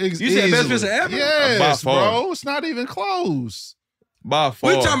 You said best Easily. Piston ever? Yes, By far. bro. It's not even close. By far.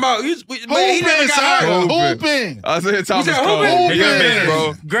 We talking about but he never got hurt. Hooping. Isaiah Thomas said cold. hooping? He got Hooping. minutes,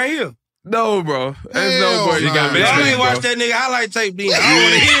 bro. Grant Hill. No, bro. There's Hell no way. nah. You got Y'all minutes, Y'all ain't bro. watch that nigga highlight tape then. I don't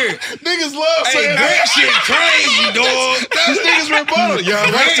want to hear it. Niggas love Hey, saying Grant that. shit crazy, dog. That's niggas rebuttal. Y'all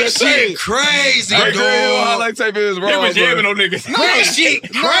watch Grant that shit shit. crazy, Grant Hill dog. highlight tape is wrong. He was bro. jamming on niggas. Grant shit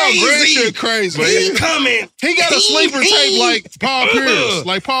No, Grant crazy. shit crazy. He coming. He got a sleeper tape like Paul Pierce.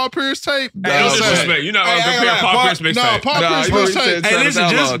 Like Paul Pierce tape. Hey, no That's sad. disrespect. You're not gonna Hey, compare hey, Paul Paul- Pierce mixtape. No, Paul Nah, Pierce he first said tape. Hey, Travis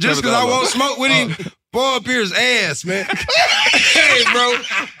listen, Outlaw, just because I won't smoke with him, Paul Pierce ass, man. Hey, bro.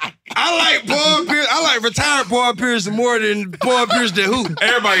 I like Paul Pierce. I like retired Paul Pierce more than Paul Pierce the hoop.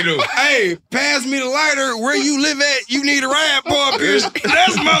 Everybody do. Hey, pass me the lighter. Where you live at, you need a ride, Paul Pierce.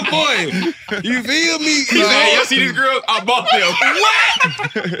 That's my boy. You feel me? He said, hey, y'all see these girls? I bought them.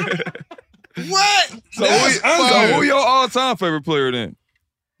 What? So who your all-time favorite player then?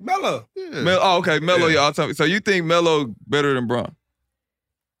 Melo. Oh, okay. Melo, your all-time. So you think Melo better than Bron?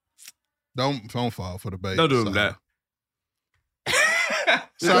 Don't fall for the bait. Don't do him that.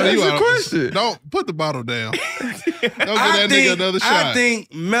 Sorry, That's a question. Don't put the bottle down. Don't give that nigga another shot. I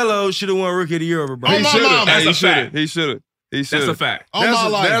think Melo should have won Rookie of the Year over Bron. On my mama. That's He a should have. fact. He should have. He should That's a have. fact. On my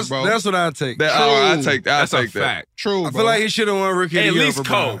life, bro. That's what I take. That, True. I take that. That's I a take that. fact. True, I bro. feel like he should have won Rookie of At the Year least over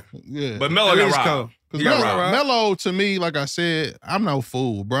Cole. Bron. Yeah. But Melo At got least robbed. Cole. Because He got robbed. Melo, to me, like I said, I'm no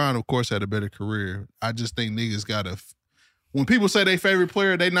fool. Brian, of course, had a better career. I just think niggas got to when people say they favorite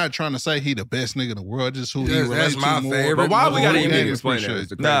player, they not trying to say he the best nigga in the world. Just who he relates That's my to more. favorite. But why we gotta Who even he explain appreciates.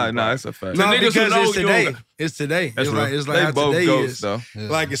 that? Nah, it's a fact. No, niggas who because know it's you today. don't- It's today. That's It's real. like it's They like how both today goats is. though. Yeah.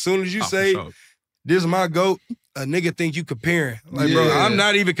 Like as soon as you Oh, for say sure. this is my goat, a nigga think you comparing. Like, bro, Yeah. I'm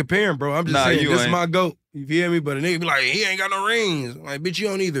not even comparing, bro. I'm just Nah, saying you this is ain't. my goat. You feel me? But a nigga be like, he ain't got no rings. Like, bitch, you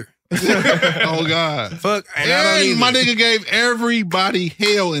don't either. Oh God. Fuck, and I don't And either. my nigga gave everybody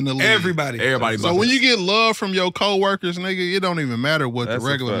hell in the league. Everybody. So when you get love from your coworkers, nigga, it don't even matter what That's the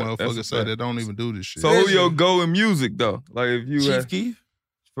a regular fact. That's a motherfuckers say fact. that don't even do this shit. So who your go in music though? Like if you Chief had, Keef.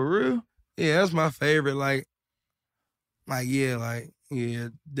 for real? Yeah, that's my favorite. Like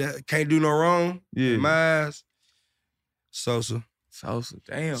that can't do no wrong. Yeah. In my eyes, Sosa. Sosa,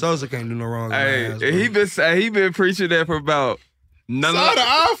 damn. Sosa can't do no wrong. In my Hey, eyes, bro. he been preaching that for about. None of Sada,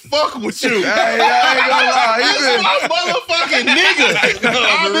 I fuck with you. Hey, I ain't gonna lie. That's my motherfucking nigga.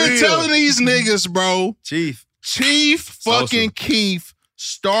 I've been real. telling these niggas, bro. Chief. Fucking Keef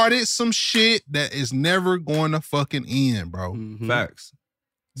started some shit that is never going to fucking end, bro. Mhm. Facts.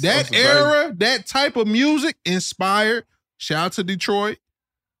 That Sosa's era, that type of music inspired. Shout out to Detroit.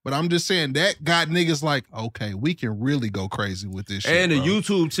 But I'm just saying that got niggas like, okay, we can really go crazy with this shit. And the bro.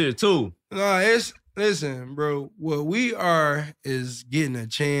 YouTube shit too. No, listen, bro. What we are is getting a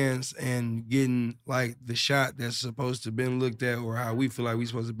chance and getting like the shot that's supposed to been looked at, or how we feel like we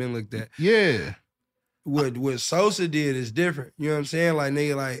supposed to been looked at. Yeah. What Sosa did is different. You know what I'm saying? Like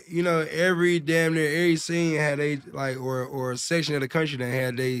nigga, like, you know, every scene had a like or a section of the country that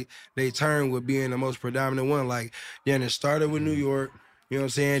had they turn with being the most predominant one. Like then it started with New York. You know what I'm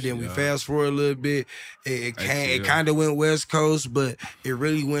saying? Then we fast forward a little bit. It kind of went West Coast, but it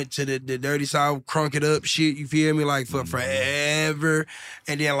really went to the dirty South, crunk it up shit. You feel me? Like for forever.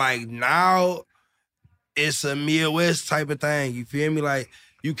 And then like now it's a Midwest type of thing. You feel me? Like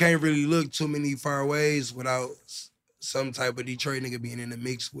you can't really look too many far ways without some type of Detroit nigga being in the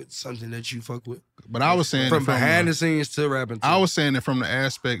mix with something that you fuck with. But I was saying from it behind the scenes to rapping. I was saying it from the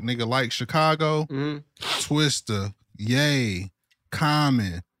aspect, nigga, like Chicago, Twista, Ye,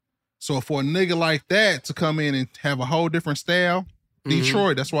 Common. So for a nigga like that to come in and have a whole different style,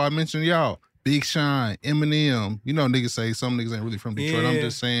 Detroit, that's why I mentioned y'all. Big Sean, Eminem. You know niggas say some niggas ain't really from Detroit. I'm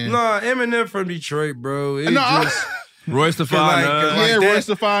just saying. No, Eminem from Detroit, bro. It No, just... Royce the 5'9". Royce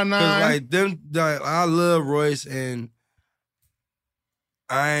the 5'9". Like them, like, I love Royce, and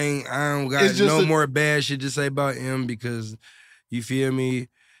I don't got no more bad shit to say about him because you feel me,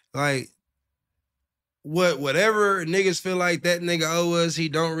 like whatever niggas feel like that nigga owe us, he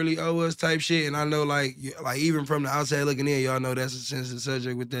don't really owe us type shit. And I know like even from the outside looking in, y'all know that's a sensitive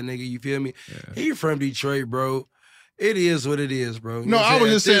subject with that nigga. You feel me? Yeah. He from Detroit, bro. It is what it is, bro. You no, I was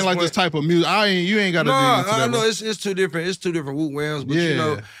just saying like point, this type of music. You ain't got to. No, dig into that, I know bro. it's two different. It's two different Woot Whams, but you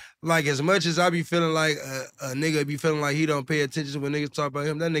know, like as much as I be feeling like a nigga be feeling like he don't pay attention when niggas talk about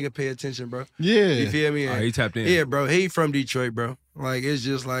him, that nigga pay attention, bro. Yeah, you feel me? He tapped in. Yeah, bro. He from Detroit, bro. Like it's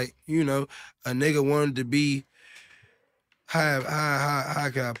just like, you know, a nigga wanted to be. How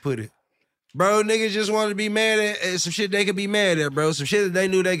can I put it? Bro, niggas just wanted to be mad at some shit they could be mad at, bro. Some shit that they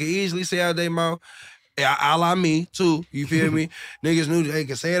knew they could easily say out their mouth. A la me, too. You feel me? Niggas knew they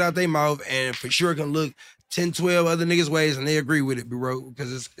could say it out their mouth and for sure can look 10, 12 other niggas' ways and they agree with it, bro,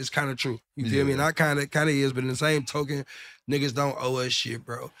 because it's kind of true. You feel me? Not kind of is, but in the same token, niggas don't owe us shit,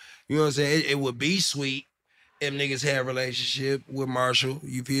 bro. You know what I'm saying? It would be sweet if niggas had a relationship with Marshall.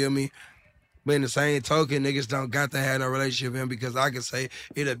 You feel me? But in the same token, niggas don't got to have no relationship with him because I can say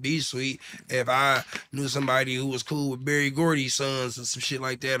it'd be sweet if I knew somebody who was cool with Berry Gordy's sons and some shit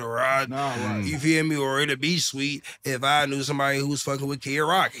like that, or you feel me? Or it'd be sweet if I knew somebody who was fucking with Kid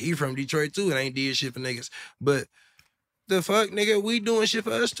Rock. He from Detroit too and ain't did shit for niggas. But the fuck, nigga, we doing shit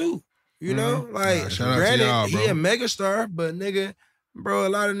for us too. You know? Like, granted, y'all, he a megastar, but nigga, bro, a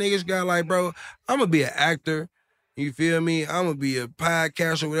lot of niggas got like, bro, I'm gonna be an actor. You feel me? I'm gonna be a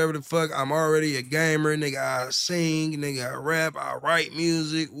podcaster, whatever the fuck. I'm already a gamer, nigga. I sing, nigga. I rap, I write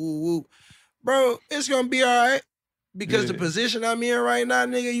music, woo woo. Bro, it's gonna be all right. Because the position I'm in right now,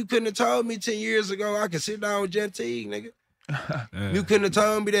 nigga, you couldn't have told me 10 years ago I could sit down with Gentique, nigga. You couldn't have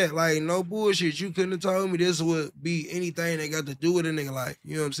told me that. Like, no bullshit. You couldn't have told me this would be anything that got to do with a nigga life.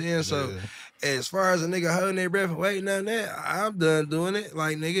 You know what I'm saying? So, as far as a nigga holding their breath and waiting on that, I'm done doing it.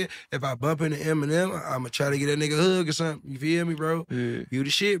 Like, nigga, if I bump into Eminem, I'm going to try to get that nigga a hug or something. You feel me, bro? Yeah. You the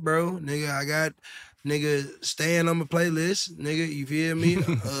shit, bro. Nigga, I got... Nigga, staying on my playlist, nigga, you feel me?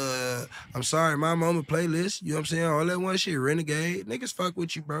 I'm sorry, mama on my playlist, you know what I'm saying? All that one shit, Renegade, niggas fuck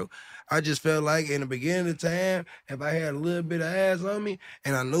with you, bro. I just felt like in the beginning of the time, if I had a little bit of ass on me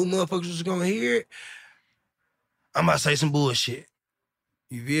and I knew motherfuckers was gonna hear it, I'm about to say some bullshit.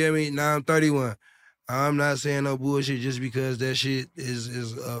 You feel me? Now I'm 31. I'm not saying no bullshit just because that shit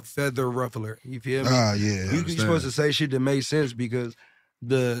is a feather ruffler. You feel me? Yeah. You're supposed to say shit that makes sense because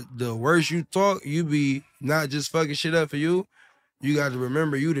the worse you talk, you be not just fucking shit up for you. You got to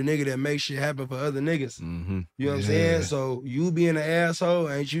remember you the nigga that makes shit happen for other niggas. Mm-hmm. You know what I'm saying? So you being an asshole,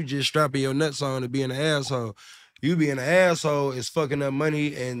 ain't you just strapping your nuts on to being an asshole. You being an asshole is fucking up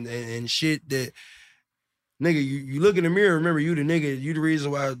money and shit that, nigga, you look in the mirror, remember you the nigga, you the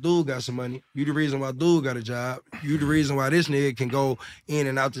reason why dude got some money. You the reason why dude got a job. You the reason why this nigga can go in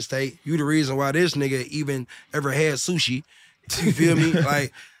and out the state. You the reason why this nigga even ever had sushi. You feel me?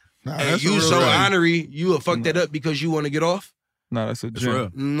 Like, and you so honorary, you will fuck that up because you want to get off? No, that's a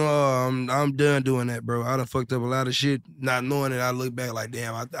gem. No, I'm done doing that, bro. I done fucked up a lot of shit, not knowing it. I look back like,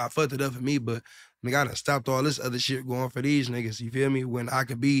 damn, I fucked it up for me, but nigga, I done stopped all this other shit going for these niggas. You feel me? When I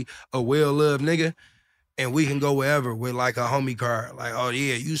could be a well-loved nigga and we can go wherever with like a homie card. Like, oh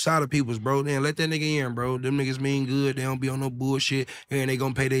yeah, you Sada peoples, bro. Then let that nigga in, bro. Them niggas mean good. They don't be on no bullshit and they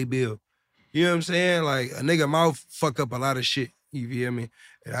gonna pay their bill. You know what I'm saying? Like, a nigga mouth fuck up a lot of shit. You feel me?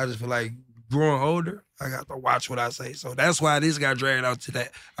 And I just feel like growing older, I got to watch what I say. So that's why this got dragged out to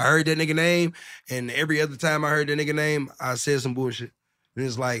that. I heard that nigga name, and every other time I heard that nigga name, I said some bullshit. And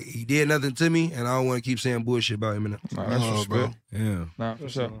it's like, he did nothing to me, and I don't want to keep saying bullshit about him. Nah, that's respect. Bro. Yeah. Nah, for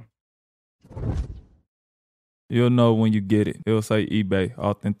sure. You'll know when you get it. It'll say eBay,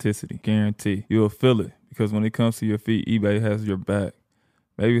 authenticity, guarantee. You'll feel it because when it comes to your feet, eBay has your back.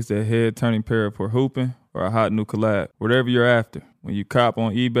 Maybe it's that head-turning pair for hooping or a hot new collab. Whatever you're after, when you cop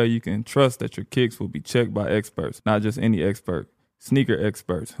on eBay, you can trust that your kicks will be checked by experts, not just any expert. Sneaker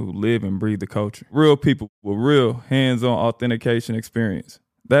experts who live and breathe the culture. Real people with real hands-on authentication experience.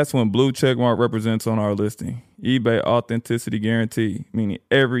 That's when blue checkmark represents on our listing. eBay authenticity guarantee, meaning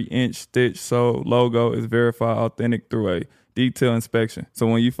every inch, stitch, sole, logo is verified authentic through a detailed inspection. So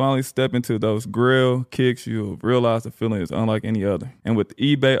when you finally step into those grill kicks, you'll realize the feeling is unlike any other. And with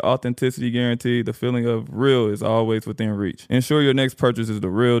eBay authenticity guarantee, the feeling of real is always within reach. Ensure your next purchase is the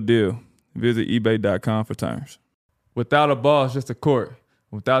real deal. Visit ebay.com for terms. Without a ball, it's just a court.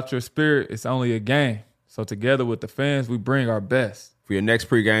 Without your spirit, it's only a game. So together with the fans, we bring our best. For your next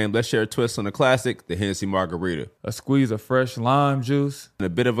pregame, let's share a twist on the classic, the Hennessy Margarita. A squeeze of fresh lime juice. And a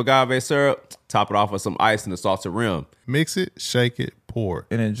bit of agave syrup. Top it off with some ice and a salted rim. Mix it, shake it, pour it.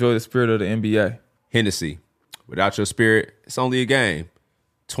 And enjoy the spirit of the NBA. Hennessy. Without your spirit, it's only a game.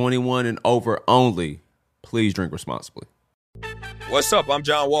 21 and over only. Please drink responsibly. What's up? I'm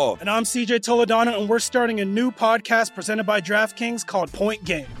John Wall. And I'm CJ Toledano, and we're starting a new podcast presented by DraftKings called Point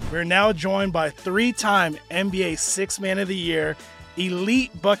Game. We're now joined by three-time NBA Sixth Man of the Year,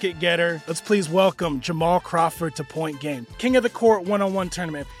 elite bucket getter. Let's please welcome Jamal Crawford to Point Game. King of the Court one-on-one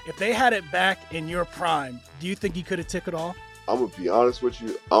tournament. If they had it back in your prime, do you think you could have took it all? I'm going to be honest with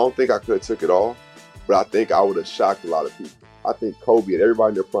you. I don't think I could have took it all, but I think I would have shocked a lot of people. I think Kobe and everybody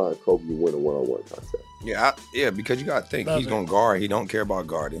in their prime, Kobe would win a one-on-one contest. Yeah, because you got to think, he's going to guard. He don't care about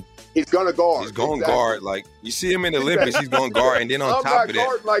guarding. He's going to guard. He's going to guard. Like, you see him in the Olympics, he's going to guard. And then on top of that. I'm not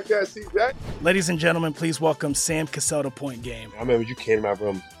guarding like that, CJ. Ladies and gentlemen, please welcome Sam Cassell to Point Game. I remember you came out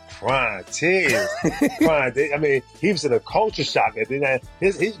from prime 10. I mean, he was in a culture shock. And then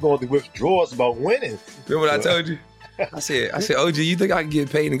he's going through withdrawals about winning. Remember what I told you? I said, OG, you think I can get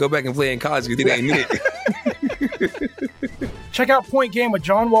paid and go back and play in college because it ain't it? Check out Point Game with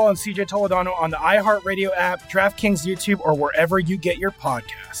John Wall and CJ Toledano on the iHeartRadio app, DraftKings YouTube, or wherever you get your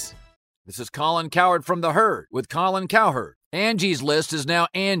podcasts. This is Colin Cowherd from The Herd with Colin Cowherd. Angie's List is now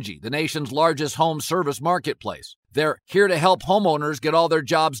Angie, the nation's largest home service marketplace. They're here to help homeowners get all their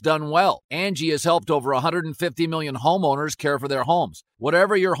jobs done well. Angie has helped over 150 million homeowners care for their homes.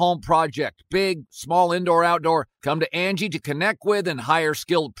 Whatever your home project, big, small, indoor, outdoor, come to Angie to connect with and hire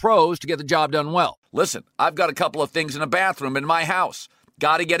skilled pros to get the job done well. Listen, I've got a couple of things in a bathroom in my house.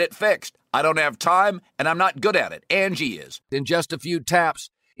 Got to get it fixed. I don't have time, and I'm not good at it. Angie is. In just a few taps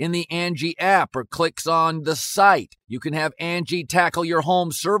in the Angie app or clicks on the site, you can have Angie tackle your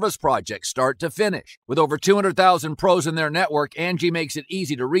home service project start to finish. With over 200,000 pros in their network, Angie makes it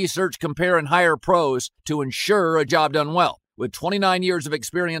easy to research, compare, and hire pros to ensure a job done well. With 29 years of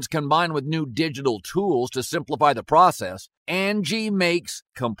experience combined with new digital tools to simplify the process, Angie makes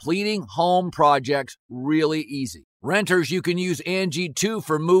completing home projects really easy. Renters, you can use Angie too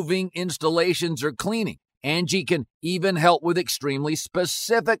for moving, installations, or cleaning. Angie can even help with extremely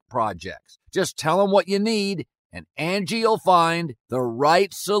specific projects. Just tell them what you need, and Angie will find the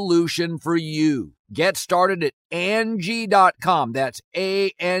right solution for you. Get started at Angie.com. That's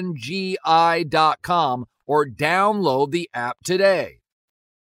ANGI.com, or download the app today.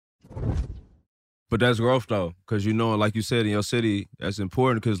 But that's growth though, because you know, like you said, in your city, that's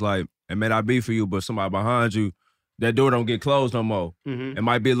important because like it may not be for you, but somebody behind you, that door don't get closed no more. Mhm. It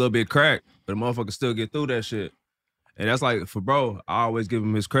might be a little bit cracked, but a motherfucker still get through that shit. And that's like for bro, I always give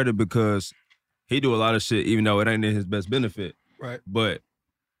him his credit because he do a lot of shit even though it ain't in his best benefit. Right. But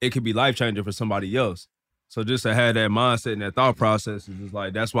it could be life changing for somebody else. So just to have that mindset and that thought process is just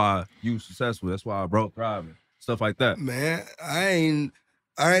like that's why you successful. That's why I broke thriving. Stuff like that. Man, I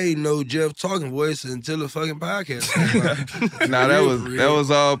ain't know Jeff talking voice until the fucking podcast. Nah, that was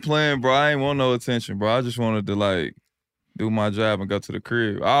all planned, bro. I ain't want no attention, bro. I just wanted to like do my job and go to the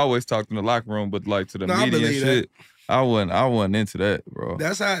crib. I always talked in the locker room, but like to the media and shit, I wasn't into that, bro.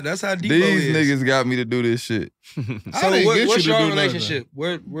 That's how Debo These is. niggas got me to do this shit. So what's your relationship?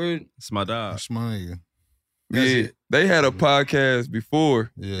 Where It's my dog. That's my nigga. Yeah, they had a podcast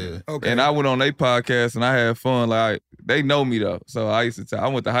before. Yeah. Okay. And I went on their podcast and I had fun. Like they know me though. So I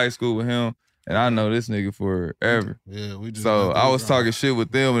went to high school with him and I know this nigga forever. Yeah, we just So I was talking shit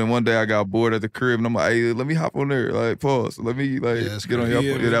with them and then one day I got bored at the crib and I'm like, hey, let me hop on there. Like, pause. Let me get on your phone.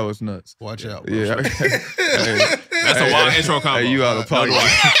 Yeah, that was nuts. Watch out, bro. Yeah. That's a wild intro combo. Hey, you out of pocket.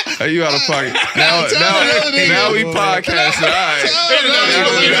 Hey, you out of pocket. Now we podcasting. All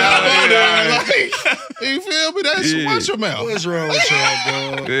right. You feel me? That's watch your mouth. What's wrong with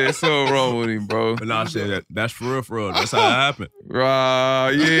y'all, bro? There's something wrong with him, bro. But nah, shit, that's for real. That's how it happened.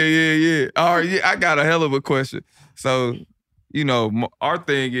 Yeah. All right, yeah, I got a hell of a question. So, you know, our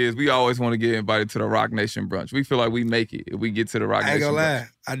thing is we always want to get invited to the Rock Nation brunch. We feel like we make it if we get to the Rock I ain't Nation gonna brunch. lie.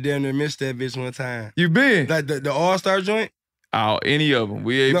 I damn near missed that bitch one time. You been? Like the All-Star joint? Oh, any of them.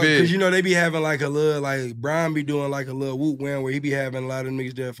 We ain't been. Because you know they be having like a little, like Brian be doing like a little whoop wham where he be having a lot of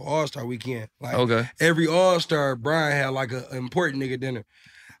niggas there for All-Star weekend. Like Okay. every All-Star, Brian had like an important nigga dinner.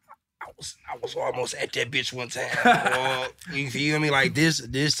 I was almost at that bitch one time. Boy. You feel me? Like this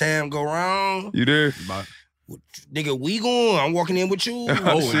time go wrong. You there? Nigga, we going. I'm walking in with you. Oh,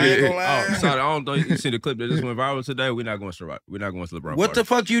 I ain't shit. gonna lie. Oh, sorry, I don't think you see the clip that just went viral today. We're not going to LeBron. What the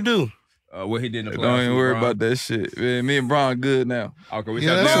fuck you do? What he did in the playoffs. Don't even worry LeBron. about that shit. Man, me and Bron good now. Okay, we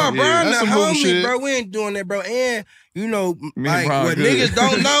Yeah, got that's No, bro, that's the some homie, bullshit. bro. We ain't doing that, bro. And you know, Me and like Bron what good. niggas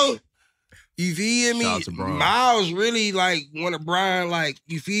don't know. You feel Shout out me? to Bron. Miles really like one of Brian. Like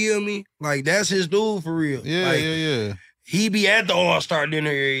you feel me? Like that's his dude for real. Yeah, Like, yeah. He be at the All-Star dinner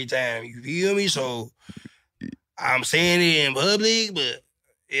every time. You feel me? So I'm saying it in public, but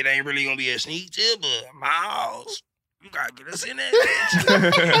it ain't really gonna be a sneak tip. But Miles, you gotta get us in that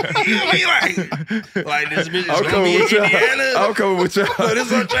bitch. You feel me? Like this bitch is I'm gonna coming be in with y'all. Indiana. I'm coming with y'all. So this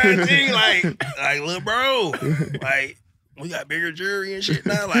is what I'm trying to tell you, like, little bro, like, we got bigger jury and shit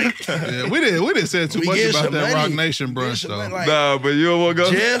now. Like, Yeah, we didn't say too We much get about some that money. Rock Nation We get brunch some though. money, like, Nah, but you don't want to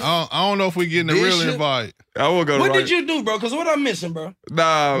go? Jeff, I don't know if we getting a real Bishop? invite. I won't go to what Rock. did you do, bro? Because what I'm missing, bro?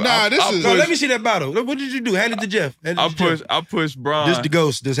 Nah, this I is- No, let me see that bottle. What did you do? Hand it to Jeff. Hand it to Jeff. I push Bron. This the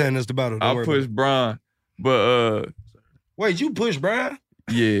ghost. Just hand us the bottle. Don't I worry push about it. Bron. But Wait, you push Brian?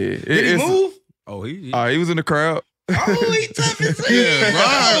 yeah. Did he move? Oh, he He was in the crowd. Oh, he tough as hell.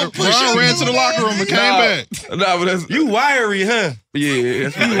 Yeah, Brian ran to the locker room and came back. Nah, but that's You wiry, huh? yeah.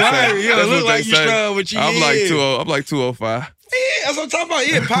 That's what You they say. wiry. You don't That's look what like they you say. strong with your I'm like head. 20. I'm like 205. Yeah, that's what I'm talking about.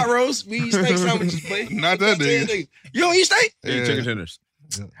 Yeah, pot roast. We eat steak sandwiches, boy. Not that nigga. You don't eat steak? eat chicken tenders.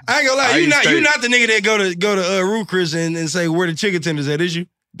 I ain't gonna lie. I You eat not steak. the nigga that go to Ruth Chris and say where the chicken tenders at, is you?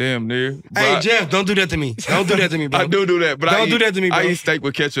 Damn near. But Hey, Jeff, don't do that to me. Don't do that to me, bro. I do that, but Don't do that to me, bro. I eat steak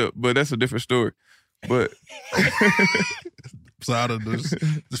with ketchup, but that's a different story. But Sada,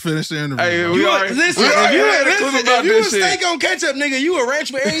 just finish the interview. hey, bro. we already Listen, had a if clip you about a this shit. steak on ketchup, nigga, you a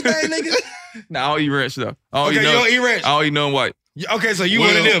ranch with everything, nigga? Nah, I don't eat ranch though. I Okay, you don't eat ranch. I don't eat none white. Okay, so you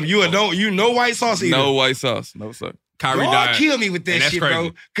one of them. You no white sauce either. No white sauce. No sir. Kyrie Y'all died. kill me with that And that's shit, crazy.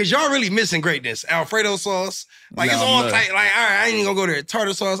 bro. Cause y'all really missing greatness. Alfredo sauce. Like, Nah, it's all I'm tight. Like, all right, I ain't even gonna go there.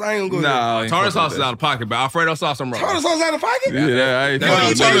 Tartar sauce, I ain't gonna go Nah, I ain't Tartar fucking sauce with is that out of pocket, but Alfredo sauce, I'm there. wrong. Tartar sauce out of pocket? shit. Yeah, I ain't That's fucking what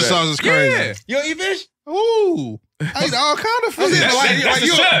with Tartar that. sauce is crazy. Yeah. You don't eat fish? Ooh, I ate all kind of I'm fish. saying, but like, That's the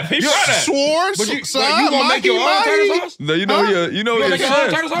you- chef. He you- brought that. Sworn, But you, son, like, you gonna make your own tartar sauce? No, you know Huh? you know You gonna you're a make your own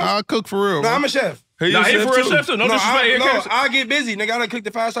chef. tartar sauce? I cook for real. No, bro. I'm a chef. He Nah, a he chef for real too. chef too. No disrespect. Here, Chris. I get busy, nigga. I done cooked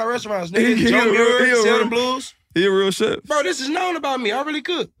the 5-star restaurants, He- nigga. he Joe a- Muir, he a- Southern Blues. He a real chef. Bro, this is known about me. I really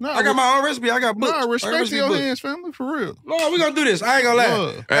cook. Nah, I got my own recipe. I got books. Nah, I got respect recipe your books. hands, family, for real. No, we gonna do this. I ain't gonna lie. Yeah. I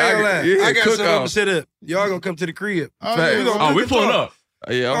ain't gonna lie. Yeah, I got cook something up off. to set up. Y'all gonna come to the crib. Oh, Fact. yeah. We gonna Oh, cook we and pulling talk. up.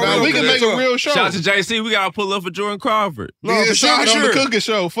 Yeah, I'm Nah, real we for can that. make a real show. Shout out to JC. We gotta pull up for Jordan Crawford. No, Yeah, for shout out sure, on for the sure. cooking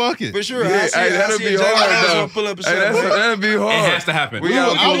show. Fuck it. For sure. Yeah, I see hey, it. I that'll see be it. hard, Jalen though. will pull up a Hey, show. that'd be hard. It has to happen. We I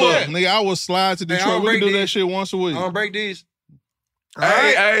gotta pull will, up. nigga. I will slide to Hey, I Detroit. don't We can break do that these. shit once a week. I'm gonna break these.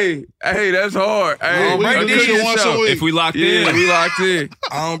 Hey, that's hard. Hey, we break can do these shit once a week. If we locked Yeah, in, we locked in.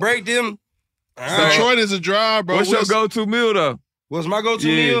 I don't break them. Detroit is a drive, bro. What's your go-to meal though? What's my go-to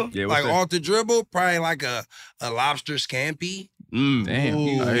Yeah. meal? Yeah, what's like that? off the dribble, probably like a lobster scampi. Damn.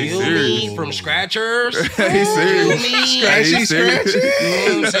 You Hey, feel serious. me? From Scratchers. Hey, serious. Scratchy, scratchy. You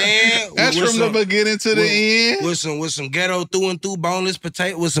know what I'm saying? That's With from the beginning to the end. With some ghetto through and through boneless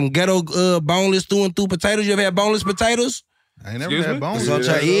potato. With some ghetto boneless through and through potatoes. You ever had boneless potatoes? I ain't never Excuse had me? bones.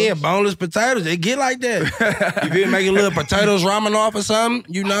 So yeah, boneless potatoes. They get like that. You feel me? Making little potatoes ramen off or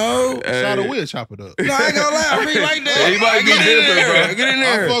something, you know? Sada will chop it up. No, I ain't gonna lie. I really like that. He might be Get in different, there. bro. Get in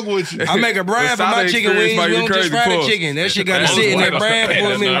there. I fuck with you. I make a brand for my Sada chicken wings. experience might We be don't just crazy, fry the pause. chicken. That shit got to That sit in was that wild. brand for a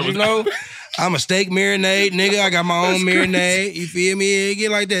That's minute, not- you know? I'm a steak marinade, nigga. I got my own marinade. You feel me? It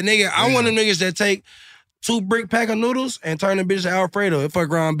get like that. Nigga, I'm one of them niggas that take 2 brick pack of noodles and turn them bitches to Alfredo. It fuck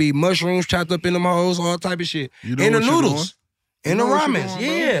around be mushrooms chopped up in them hoes, all type of shit. You know In the what you noodles. In the know what you ramens.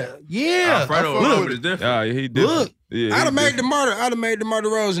 doing, Yeah. Alfredo I fuck ramen with is different. Yeah, he different. Look, Yeah, I'd have he made the martyr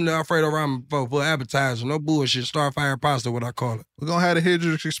rose in the Alfredo ramen for appetizer. No bullshit. Starfire pasta, what I call it. We're gonna have the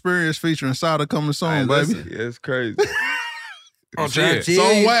Hendrix Experience featuring Sada coming soon, Hey, baby. listen, yeah, it's crazy. I'm trying to It's tell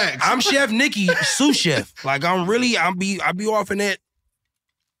on you, wax. I'm Chef Nikki, sous chef. Like I be off in that,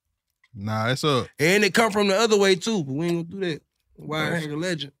 Nah, it's up. and it come from the other way too. But we ain't gonna do that. Why I hang a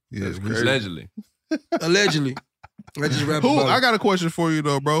legend? Yeah, That's we- crazy. Allegedly. Allegedly. I just rap Who? about it. I got a question for you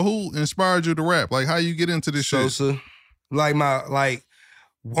though, bro. Who inspired you to rap? Like, how you get into this shit? Sosa. Like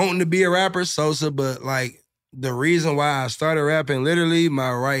wanting to be a rapper, Sosa, but like the reason why I started rapping, literally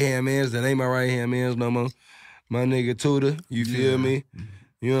my right hand man's that ain't my right hand man's no more. My nigga Tudor, you feel me?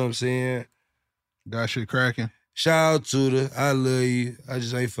 You know what I'm saying? Got shit cracking. Shout out Tudor, I love you. I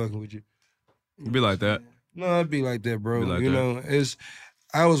just ain't fucking with you. Be like that. No, it'd be like that, bro. Be like you that. know,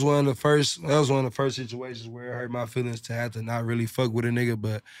 that was one of the first situations where it hurt my feelings to have to not really fuck with a nigga.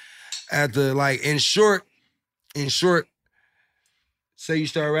 But at the in short, say you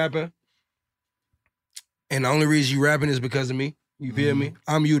start rapping, and the only reason you rapping is because of me. You feel me?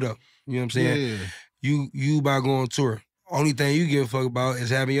 I'm you though. You know what I'm saying? Yeah. You about going on tour. Only thing you give a fuck about is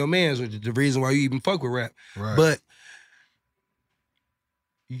having your mans, which is the reason why you even fuck with rap. Right. But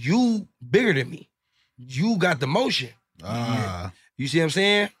you bigger than me. You got the motion. You see what I'm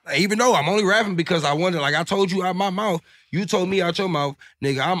saying? Like, even though I'm only rapping because I wanted, like I told you out my mouth, you told me out your mouth,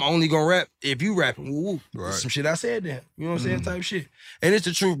 nigga, I'm only gonna rap if you rapping. Woo, woo. Right. Some shit I said then. You know what I'm saying? Type shit. And it's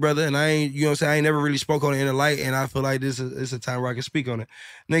the truth, brother. And I ain't, you know what I'm saying? I ain't never really spoke on it in the light, and I feel like this is a time where I can speak on it.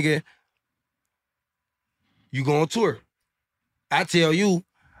 Nigga, you go on tour. I tell you,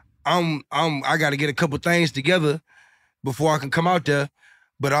 I gotta get a couple things together before I can come out there,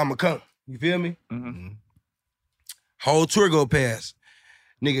 but I'ma come. You feel me? Whole tour go past.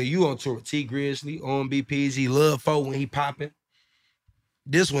 Nigga, you on tour with T Grizzly, on BPZ, Love 4 when he popping.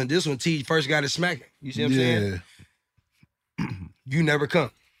 This one T first got it smacking. You see what I'm saying? You never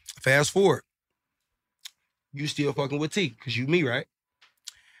come. Fast forward. You still fucking with T, cause you me, right?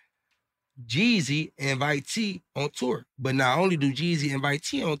 Jeezy invite T on tour. But not only do Jeezy invite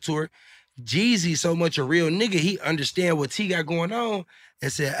T on tour, Jeezy so much a real nigga, he understand what T got going on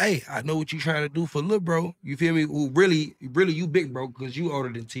and said, hey, I know what you trying to do for Lil Bro. You feel me? Well, really, you big bro, because you older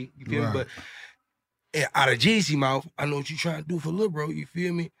than T. You feel me? But out of Jeezy mouth, I know what you trying to do for Lil Bro. You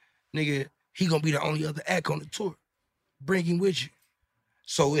feel me? Nigga, he gonna be the only other act on the tour. Bring him with you.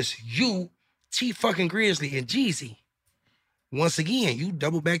 So it's you, T fucking Grizzly, and Jeezy. Once again, you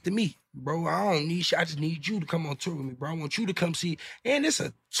double back to me. Bro, I don't need shit. I just need you to come on tour with me, bro. I want you to come see. And it's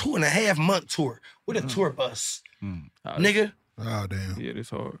a 2.5 month tour with a tour bus. Nigga. Oh, damn. Yeah, this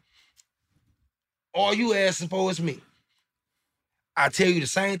hard. All you asking for is me. I tell you the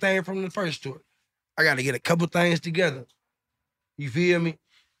same thing from the first tour. I got to get a couple things together. You feel me?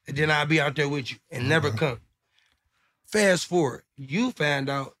 And then I'll be out there with you and never come. Fast forward, you found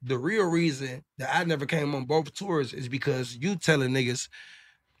out the real reason that I never came on both tours is because you telling niggas,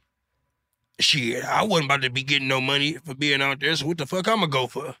 shit, I wasn't about to be getting no money for being out there, so what the fuck I'm gonna go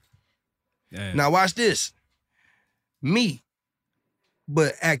for? Damn. Now watch this. Me,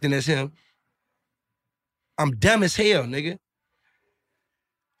 but acting as him, I'm dumb as hell, nigga.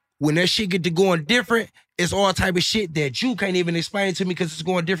 When that shit get to going different, it's all type of shit that you can't even explain to me because it's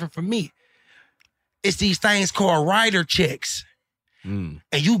going different for me. It's these things called rider checks. And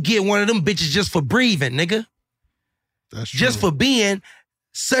you get one of them bitches just for breathing, nigga. That's true. Just for being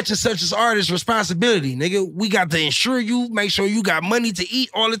such and such as artist responsibility, nigga. We got to insure you, make sure you got money to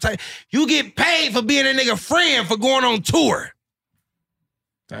eat all the time. You get paid for being a nigga friend for going on tour.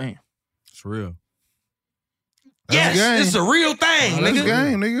 Damn. It's real. That's Yes, it's a real thing, That's nigga.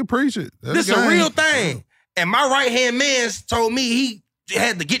 game, nigga. Preach it. That's This is a game. real thing. And my right-hand man told me he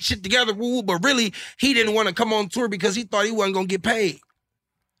had to get shit together, but really, he didn't want to come on tour because he thought he wasn't going to get paid.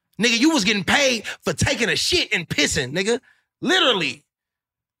 Nigga, you was getting paid for taking a shit and pissing, nigga. Literally.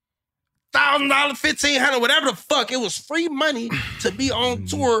 $1,000, $1,500, whatever the fuck. It was free money to be on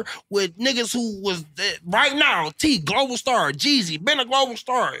tour with niggas who was right now. T, global star, Jeezy, been a global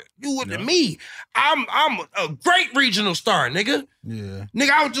star. You with me. I'm a great regional star, nigga. Yeah. Nigga,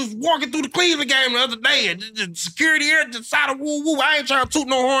 I was just walking through the Cleveland game the other day and the security here decided woo. I ain't trying to toot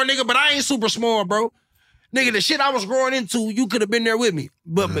no horn, nigga, but I ain't super small, bro. Nigga, the shit I was growing into, you could have been there with me.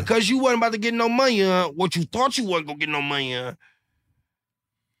 But because you wasn't about to get no money on what you thought you wasn't gonna get no money on,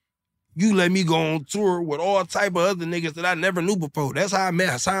 you let me go on tour with all type of other niggas that I never knew before. That's how I met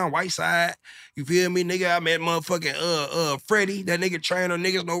Hassan Whiteside. You feel me, nigga? I met motherfucking Freddie. That nigga trainer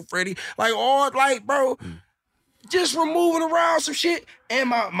niggas know Freddie. Like all bro, just removing around some shit. And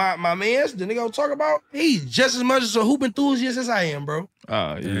my man's, the nigga I'm talking about, he's just as much as a hoop enthusiast as I am, bro.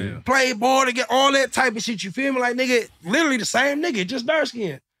 Oh, yeah. Play ball to get all that type of shit. You feel me? Like, nigga, literally the same nigga, just dark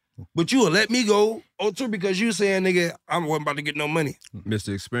skin. But you will let me go on tour because you saying, nigga, I wasn't about to get no money. Missed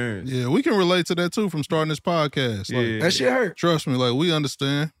the experience. Yeah, we can relate to that too from starting this podcast. Like, that shit hurt. Trust me, like we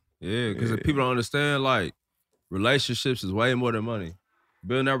understand. Yeah, because if people don't understand, like, relationships is way more than money.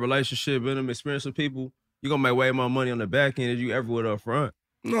 Building that relationship, building experience with people, you're going to make way more money on the back end than you ever would up front.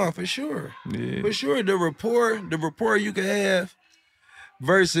 No, for sure. Yeah. For sure, the rapport you can have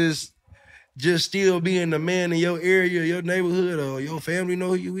versus just still being the man in your area, your neighborhood, or your family know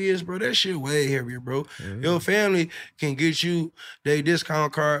who you is, bro. That shit way heavier, bro. Yeah. Your family can get you their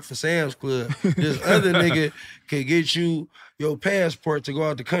discount card for Sam's Club. This other nigga can get you your passport to go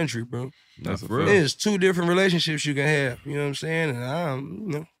out the country, bro. That's real. There's two different relationships you can have. You know what I'm saying?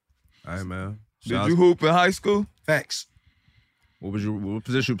 And All right, man. Did you hoop in high school? Facts. What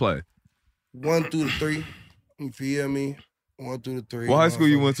position you play? 1 through 3. You feel me? 1 through 3. What high school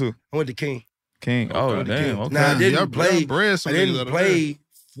you went to? I went to King. King. Oh, damn. Okay. Now, I didn't play play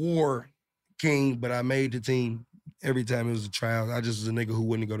for King, but I made the team every time it was a trial. I just was a nigga who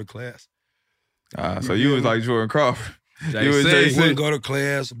wouldn't go to class. So you was like Jordan Crawford. You was JC. Wouldn't go to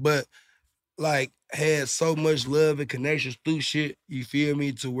class, but like had so much love and connections through shit, you feel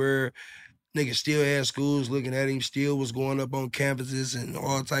me, to where niggas still had schools looking at him, still was going up on campuses and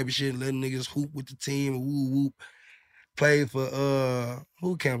all type of shit, letting niggas hoop with the team and whoop. Played for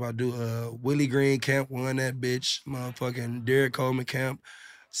who camp I do? Willie Green camp, won that bitch. Motherfucking Derek Coleman camp,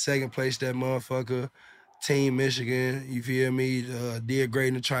 second place that motherfucker. Team Michigan, you feel me? Did great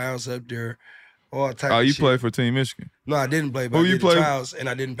in the trials up there. All type of you shit. played for Team Michigan? No, I didn't play, but I did the trials and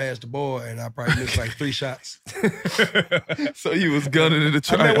I didn't pass the ball and I probably missed like 3 shots. So you was gunning in the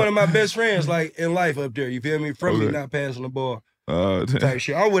trials. I met one of my best friends like in life up there, you feel me? From me not passing the ball. Type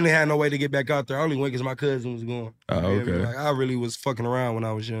shit. I wouldn't have had no way to get back out there. I only went because my cousin was going. Oh, okay. Like, I really was fucking around when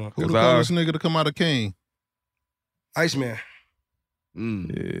I was young. Who the coolest nigga to come out of King? Iceman.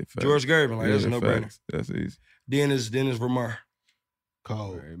 Yeah, George Gervin. Like, that's a no-brainer. That's easy. Then is Ramar.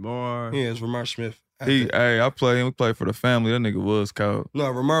 Cold. Ramar. Yeah, it's Ramar Smith. I played. We played for the family. That nigga was cold. No,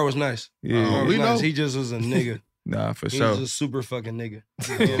 Ramar was nice. Yeah, Ramar was nice. He just was a nigga. Nah, for he sure. He was a super fucking nigga.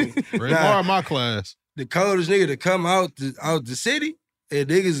 Ramar, my class. The coldest nigga to come out the city, and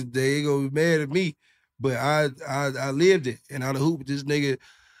niggas they gonna be mad at me, but I lived it, and I'd hoop with this nigga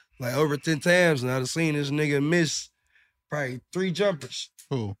like over 10 times, and I'd have seen this nigga miss probably 3 jumpers.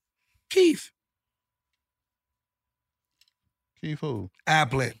 Who? Keith. Keith who?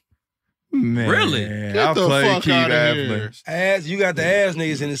 Applet. Man, really? Get the fuck out of here. Ass, you got the ass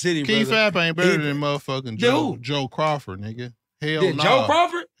niggas in the city, Keith brother. App ain't better than motherfucking Joe Crawford, nigga. Hell no. Joe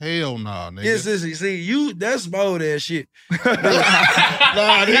Crawford? Hell nah, nigga. Yes, see, that's some old ass shit. Nah,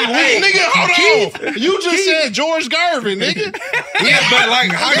 nigga, hold on. You just said George Gervin, nigga. Yeah, but like,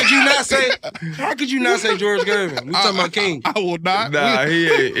 how could you not say George Gervin? We talking about King. I will not. Nah,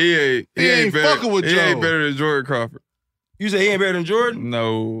 he ain't fucking with He Joe. ain't better than Jordan Crawford. You say he ain't better than Jordan?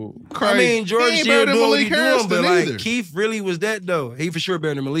 No. I mean, Jordan still doing what he doing, but like, either. Keith really was that though. He for sure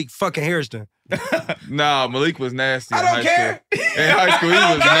better than Malik fucking Hairston. Nah, Malik was nasty. I don't care. In high school, he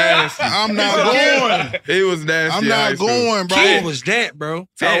was nasty. I'm not going. He was nasty. I'm not going, bro. Keith was that, bro.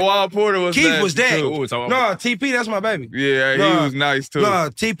 Tywall Porter was Keith nasty was that. too. No, TP, that's my baby. Yeah, he was nice too. No,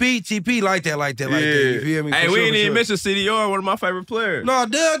 TP like that. You feel me? Hey, For we sure, ain't for even sure. mention CDR, one of my favorite players. No,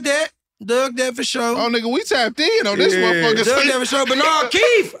 Dug that for sure. Oh, nigga, we tapped in on this motherfucker. Dug that for sure. But no,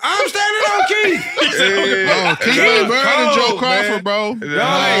 Keith. I'm standing on Keith. Oh, Keith ain't better than Joe Crawford, bro.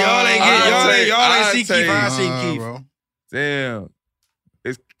 Y'all ain't see Keith. I seen Keith. Bro. Damn.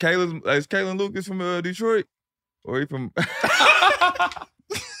 Is Kalen Lucas from Detroit? Or he from...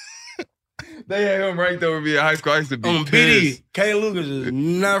 They had him ranked over me in high school. I used to be On pissed. BD, K. Lucas is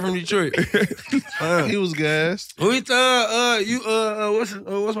not from Detroit. He was gassed. What's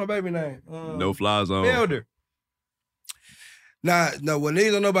my baby name? No fly zone. Felder. Nah, no. What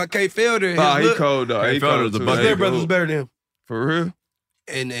niggas don't know about K. Felder? Nah, he cold though. K. He Felder cold was the too. best. His little brother's better than him. For real?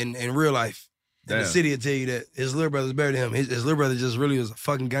 In real life. And the Damn. city will tell you that his little brother's better than him. His little brother just really was a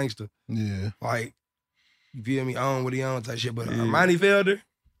fucking gangster. Yeah. Like, you feel me? Own what he own type shit. But Yeah. Monty Felder,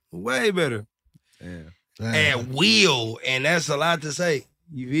 way better. Damn. At will, and that's a lot to say.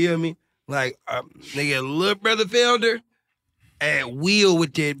 You feel me? Like, nigga, little brother Felder, at will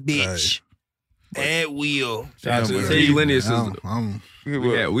with that bitch. At will. Shout out to Yeah, T. man. Lineage.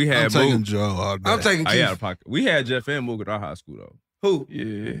 We had I'm taking Mook. Joe all day. I'm taking Oh, yeah, Keith. Pocket. We had Jeff and Mook at our high school though. Who?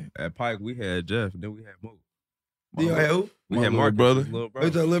 Yeah. At Pike, we had Jeff, and then we had Mook. Do you have who? We My had little Marcus, brother. his little Who's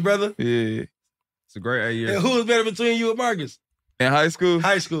your brother. little brother? Yeah. It's a great 8 years. And who was better between you and Marcus? In high school?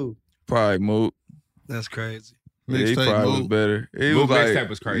 High school. Probably Mook. That's crazy. Yeah, he Mixtape probably was Mook. better. He Mook was like, mixtape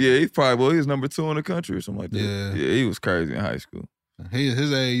was crazy. Yeah, he probably he was number 2 in the country or something like that. Yeah. Yeah, he was crazy in high school. His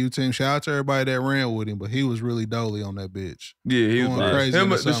AAU team. Shout out to everybody that ran with him, but he was really dolly on that bitch. Yeah, he was Going like, crazy him, in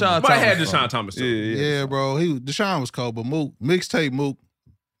the Deshaun summer. Thomas. But I had Deshaun Thomas too. Yeah. Bro. Deshaun was cold, but mixtape Mook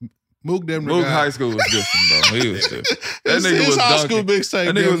them Mook high school was different, bro. He was different. That His nigga was high dunking. school mixtape.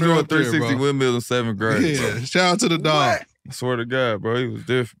 That nigga was damn near doing up there, 360 bro. windmills in 7th grade. Yeah, Bro. shout out to the dog. I swear to God, bro, he was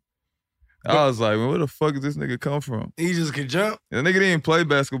different. I was like, man, where the fuck did this nigga come from? He just could jump. The nigga didn't play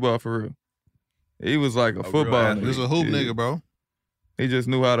basketball for real. He was like a football athlete. nigga. He was a hoop Yeah. nigga, bro. He just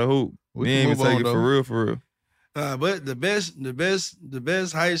knew how to hoop. We He can didn't even move take on, it though. for real. But the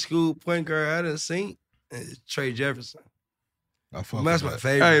best high school point guard I done seen is Trey Jefferson. I fuck That's with my that.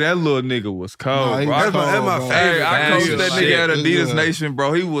 favorite. Hey, that little nigga was cold, Nah, he bro. was That's my cold, bro. favorite. Hey, I coached that Shit. nigga at It's Adidas good. Nation,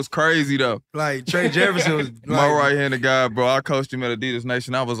 bro. He was crazy though. Like Trey Jefferson was My like, right-handed guy, bro. I coached him at Adidas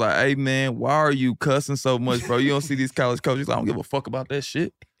Nation. I was like, hey, man, why are you cussing so much, bro? You don't see these college coaches. I don't give a fuck about that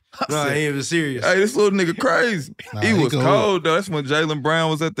shit. No, he was serious. Hey, this little nigga crazy. Nah, he was could cold, hoop. though. That's when Jaylen Brown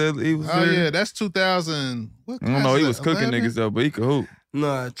was at that. He was Oh there. yeah, that's 2000. What I don't know. He was class is that, cooking 11? niggas, though, but he could hoop.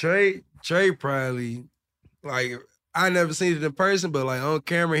 Nah, Trey probably, like, I never seen it in person, but like on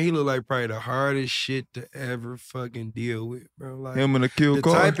camera, he looked like probably the hardest shit to ever fucking deal with, bro. Like Him and Akil the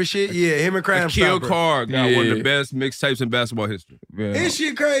Carr. type of shit, yeah, him and Crime Kill Stopper. Carr got one of the Yeah. best mixtapes in basketball history. Yeah. His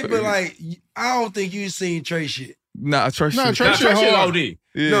shit crazy, but like, I don't think you seen Trey shit. Nah, Trey Nah, shit. Trey Nah, shit Trey shit hard. OD.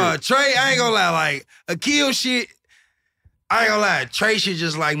 Yeah. No, Trey, I ain't gonna lie, like Akil shit, I ain't gonna lie, Trey shit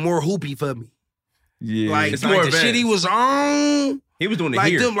just like more hoopy for me. Yeah. Like, It's like more the shit he advanced. was on. He was doing it Like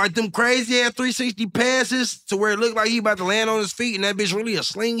here. them crazy ass 360 passes to where it looked like he about to land on his feet, and that bitch really a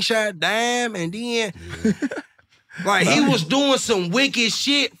slingshot dime, and then like he was doing some wicked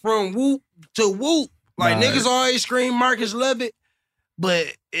shit from whoop to whoop. Like Nah. niggas always scream Marcus Lovett, but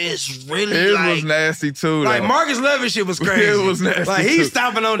it's really It like was nasty, too, like though. Marcus Lovett shit was crazy. It was nasty, Like he's too.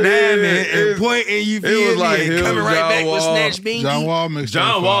 stopping on dime Yeah, and it- pointing, you it feel was me, like and him, coming right John back with Wall. snatch bingy. John Wall mixed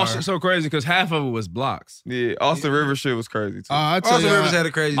John Wall fire. shit so crazy because half of it was blocks. Yeah, Austin Rivers shit was crazy, too. I tell Austin you, Rivers had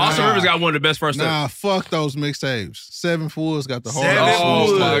a crazy Austin night. Rivers got one of the best first Nah, steps. fuck those mixtapes. 7 Fools got the Seven hardest. Oh,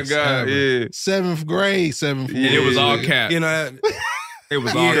 Fools. my mixtapes God, ever. yeah. 7th grade, 7 Fools. And it was all nigga. cap. You know, It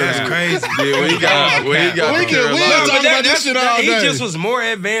was all yeah, that's cap. crazy. Yeah, when he got We to can Carolina. talk about this shit all He day. just was more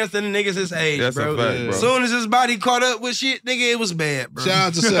advanced than the niggas his age, That's bro. a fact, bro. As soon as his body caught up with shit, nigga, it was bad, bro. Shout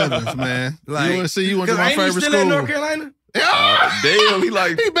out to 7th, man. Like, you want to see you went to 'cause my ain't he favorite still school. at North Carolina? Damn, he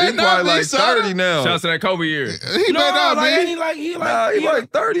better not probably be, like son. 30 now. Shout out to that Kobe year. He better not like, ain't be. he like, he like, Nah, he he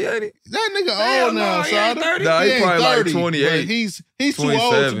like 30, ain't he? That nigga Hell old now, no, he ain't Sada. 30. Nah, he ain't probably like 30, 28. but he's too old to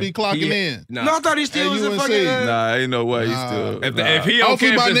 27. be clocking in. Nah. No, I thought he still At was in UNC. fucking. Nah, ain't no way. He's Nah. still. If he on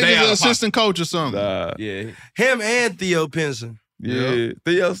Hopefully my campus, they nigga's out an of pocket. assistant coach or something. Nah. Yeah. Him and Theo Pinson. Yeah.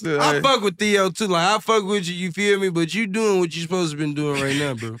 Theo still. I hey. fuck with Theo too. Like I fuck with you, you feel me? But you doing what you supposed to been doing right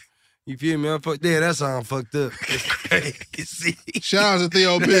now, bro. You feel me? I fuck. Yeah, that sound fucked up. It's crazy. Shout out to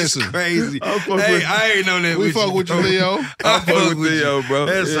Theo That's Pinson. crazy. I fuck Hey, with- I ain't known that. We with fuck you, with you, bro. Leo. I fuck with Theo, bro.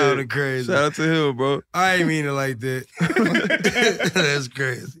 That Yeah. sounded crazy. Shout out to him, bro. I ain't mean it like that. That's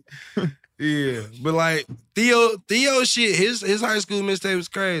crazy. Yeah, but like Theo shit, his high school mistake was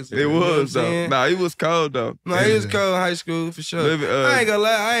crazy. It You know what I'm was, though. saying? Nah, he was cold, though. No, he was cold in high school for sure. Maybe, I ain't gonna lie,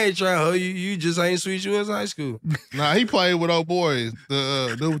 I ain't trying to hold you. You just ain't sweet you in high school. Nah, he played with old boys.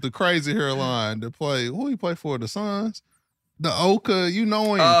 The dude with the crazy hairline that played. Who he play for? The Suns? The Oka, you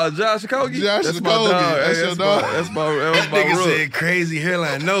know him. Josh Okogie? Josh That's my Okogie. dog. That's Hey, your dog. That's my That nigga rook. said crazy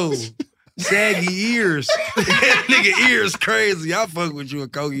hairline. No. saggy ears. That nigga ears crazy. I fuck with you,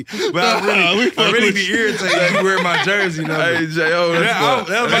 Kogi. But I really be irritated you wear my jersey number. Hey, J.O.,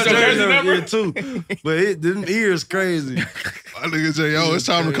 that was my jersey number here too. But them ears crazy. My nigga J.O., it's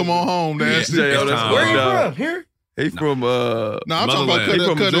time to come on home, Nasty. J.O., that's Where you from? Here? He from No, I'm talking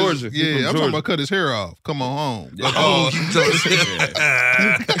about cut Georgia. His, I'm talking about cut his hair off. Come on home.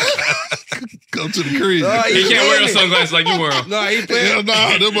 Come to the crib. He can't wear those sunglasses like you wear them. No, he playing.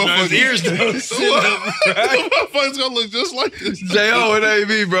 Nah, them motherfuckers. His ears don't Them motherfuckers gonna look just like this. J.O., it ain't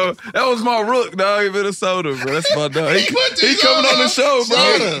me, bro. That was my rook, dog, in Minnesota, bro. That's my dog. He coming on the show,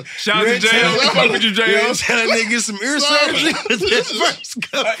 bro. Shout out to J.O. Fuck with you, J.O. Tell that nigga get some ear surgery with that first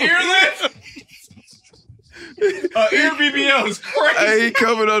couple. Ear lift? Ear BBL is crazy. Hey, he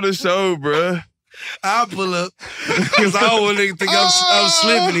coming on the show, bro. I'll pull up because I don't want nigga think I'm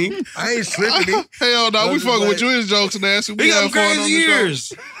slipping him. I ain't slipping him. Hell no, we fucking with you. His jokes and ass. He got crazy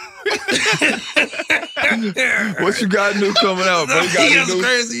ears. What you got new coming out, bro? He got some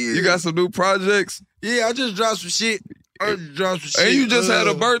crazy ears. You got some new projects? Yeah, I just dropped some shit. And you just had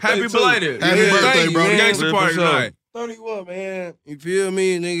a birthday. Happy belated. Happy birthday, bro. Gangsta party tonight. 31, man. You feel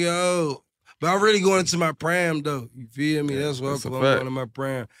me, nigga? Oh. But I'm really going into my prime, though. You feel me? That's what I'm going into my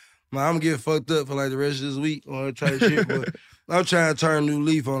prime. I'm getting fucked up for like the rest of this week on that type of shit, but I'm trying to turn a new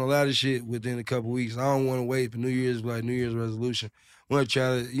leaf on a lot of shit within a couple weeks. I don't want to wait for New Year's resolution. I want to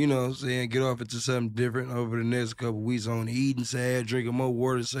try to, you know what I'm saying, get off into something different over the next couple weeks on eating sad, drinking more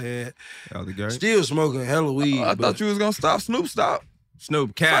water sad. Still smoking hella weed. I thought you was going to stop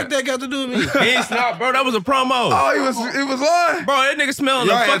Snoop Cat. Fuck that got to do with me? He ain't stop, bro. That was a promo. Oh, it was lying? Bro, that nigga smelling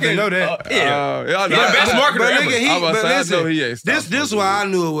the fucking... know that. Yeah. The best marketer ever. This why I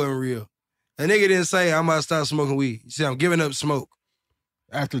knew it wasn't real. A nigga didn't say I'm about to stop smoking weed. You see, I'm giving up smoke.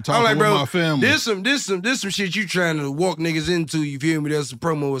 After talking with my family. This some shit you trying to walk niggas into, you feel me? That's a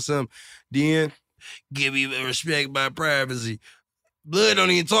promo or something. Then give me respect my privacy. Blood don't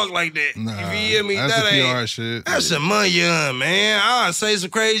even talk like that. Nah, you feel me? That's that the ain't PR shit. That's some money, man. I'll say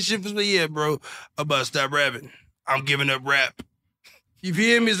some crazy shit, but yeah, bro. I'm about to stop rapping. I'm giving up rap. You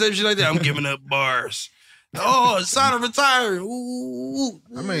feel me? Some shit like that. I'm giving up bars. Oh, it's Sada retiring. Ooh.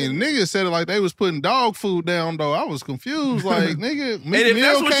 I mean, niggas said it like they was putting dog food down, though. I was confused. Like, nigga, and if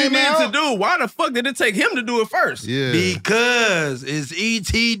that's what you needed to do, why the fuck did it take him to do it first? Yeah. Because it's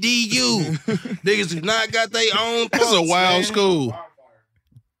ETDU. Niggas do not got their own thoughts. It's a wild school.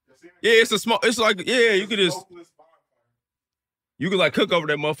 Yeah, it's a small. It's like, yeah, you could like cook over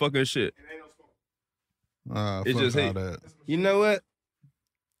that motherfucking shit. It's just hate. that. You know what?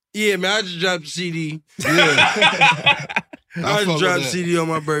 Yeah, man, I just dropped a CD. Yeah. I just dropped a CD on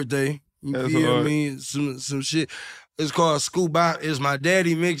my birthday. You That's feel hard. me? Some shit. It's called Scoop Bop. It's my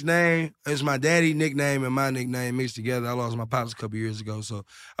daddy mixed name. It's my daddy nickname and my nickname mixed together. I lost my pops a couple years ago, so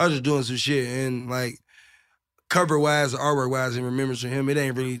I was just doing some shit and like cover-wise, artwork-wise, in remembrance of him, it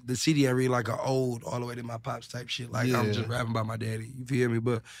ain't really, the CD ain't really like an old, all the way to my pops type shit. Like, I'm just rapping about my daddy. You feel me?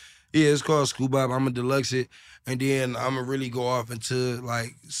 But, yeah, it's called Scoop Bop. I'm going to deluxe it, and then I'm going to really go off into,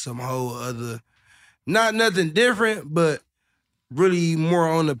 like, some whole other, not nothing different, but really more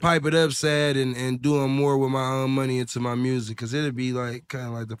on the pipe it up side and doing more with my own money into my music, because it'll be, like, kind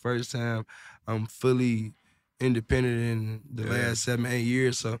of like the first time I'm fully independent in the last 7-8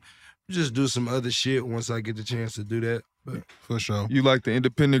 years, so just do some other shit once I get the chance to do that. But for sure. You like the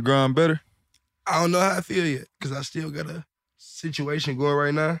independent grind better? I don't know how I feel yet, because I still got a situation going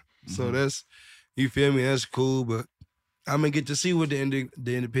right now. So that's, you feel me, that's cool, but I'm going to get to see what the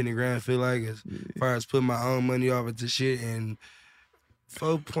independent grind feel like as far as putting my own money off into shit, and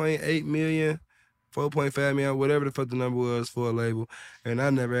 4.8 million, 4.5 million, whatever the fuck the number was for a label, and I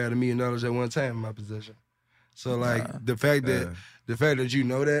never had $1 million at one time in my possession. So like the fact that you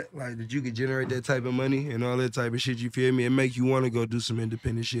know that, like that you could generate that type of money and all that type of shit, you feel me? It make you want to go do some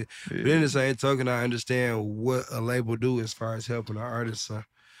independent shit. But in the same token, I understand what a label do as far as helping an artist. So,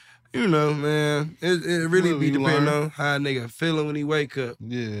 you know, man, it really be depending on how a nigga feeling when he wake up.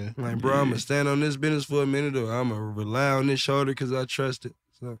 Yeah. Like, bro, I'm going to stand on this business for a minute, or I'm going to rely on this shoulder because I trust it.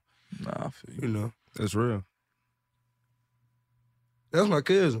 So, I feel you know. That's real. That's my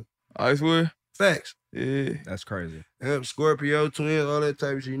cousin. Icewear? Facts. Yeah. That's crazy. Yep, Scorpio, twins, all that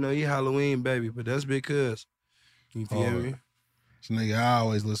type of shit. You know, he Halloween baby, but that's because, you feel me? This nigga I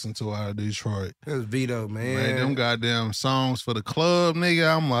always listen to out of Detroit. That's Vito, man. Man, them goddamn songs for the club,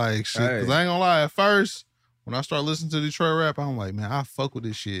 nigga, I'm like, shit. Because I ain't gonna lie, at first, when I start listening to Detroit rap, I'm like, man, I fuck with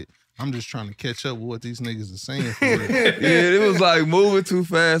this shit. I'm just trying to catch up with what these niggas are saying for real. Yeah, it was like moving too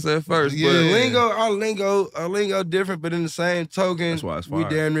fast at first. Yeah. But Our lingo different, but in the same token, That's why it's we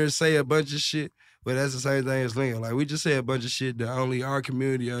fire. damn near say a bunch of shit, but that's the same thing as lingo. Like, we just say a bunch of shit that only our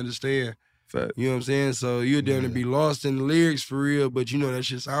community understand. Fact. You know what I'm saying? So you're down to be lost in the lyrics for real, but you know that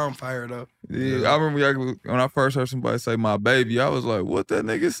shit sound fire though. Yeah, I remember when I first heard somebody say "my baby," I was like, "What that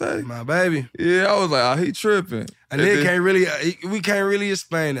nigga say?" My baby. Yeah, I was like, "Oh, he tripping." And nigga can't really, we can't really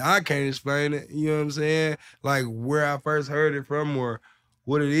explain it. I can't explain it. You know what I'm saying? Like where I first heard it from or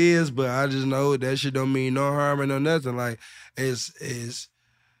what it is, but I just know that shit don't mean no harm or no nothing. Like it's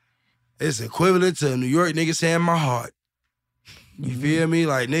equivalent to a New York nigga saying my heart. You feel me?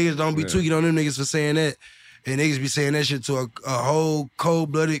 Like niggas don't be tweaking on them niggas for saying that. And niggas be saying that shit to a whole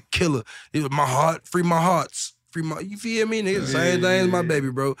cold-blooded killer. It was my heart, free my hearts. Free my, you feel me? Nigga, same thing as my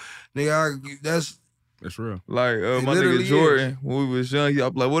baby, bro. Nigga, that's real. Like my nigga Jordan, when we was young,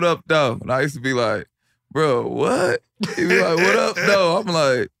 I'd be like, "What up, though?" And I used to be like, "Bro, what?" He'd be like, "What up, though?" I'm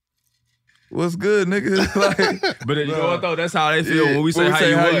like, "What's good, nigga?" Like, but you know what though? That's how they feel when we say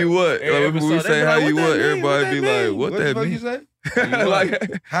how you what. Like, when we say how you what, everybody be like, "What that mean?" You say?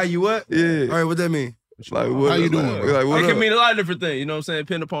 Like how you what? Yeah. All right, what that mean? Like, what, how you doing? Like, what it can up? mean a lot of different things. You know what I'm saying?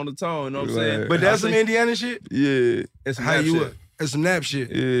 Depending upon the tone. You know what I'm saying? But that's some Indiana shit. Yeah. It's some How nap you shit. what? It's some nap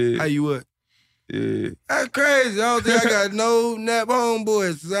shit. Yeah. How you what? Yeah. That's crazy. I don't think I got no nap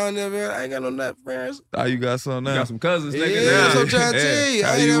homeboys. I ain't got no nap friends. Oh, you got some now? You got some cousins, nigga. Yeah, that's what I'm trying to tell you.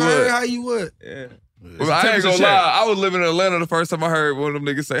 I ain't never heard how you what. Yeah. Well, I ain't gonna lie. I was living in Atlanta the first time I heard one of them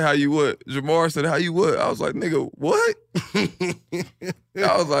niggas say, "How you what?" Jamar said, "How you what?" I was like, "Nigga, what?"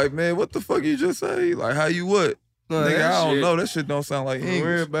 I was like, "Man, what the fuck you just say? Like, how you what?" No, Nigga, that I don't shit- know. That shit don't sound like Don't English.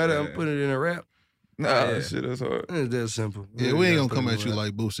 worry about it. I'm putting it in a rap. Nah, that shit is hard. It's that simple. Yeah, we ain't gonna come at you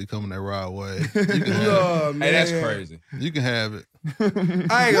like Boosie coming that right way. You can have No, it. man. Hey, that's crazy. You can have it.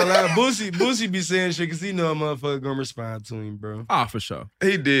 I ain't gonna lie. Boosie be saying shit because he know a motherfucker gonna respond to him, bro. Ah, for sure.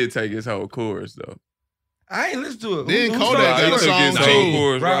 He did take his whole chorus though. I ain't listen to it. Then Who Kodak started got a it? He took his song whole too.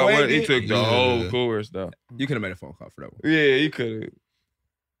 chorus. Right, Bro. wait, He did- took the whole chorus though. You could have made a phone call for that one. Yeah, he could have.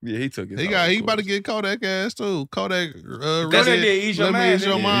 Yeah, he took his. He whole got. He chorus. about to get Kodak ass too. Kodak. Kodak did Ease Your Let me Mind, ease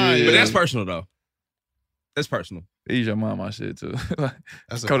your didn't he? mind. Yeah. But that's personal though. That's personal. Ease your mind, my shit too.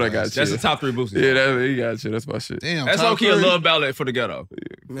 That's a Kodak got classic. you. That's the top 3 Boosie. Yeah, that, he got you. That's my shit. Damn. That's top low key a 3? love ballad for the ghetto.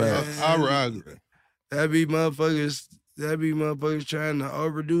 Man, I agree. that be motherfuckers trying to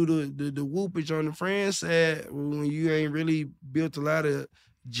overdo the whoopage on the friend side when you ain't really built a lot of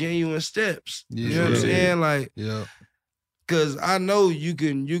genuine steps. You know what I'm Yeah. saying? Like, Yeah. cause I know you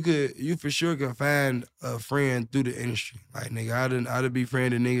for sure can find a friend through the industry. Like nigga, I done be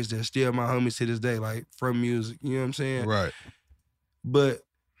friend of niggas that still my homies to this day, like from music. You know what I'm saying? Right. But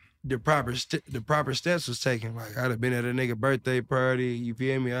the proper steps was taken. Like I'd have been at a nigga birthday party. You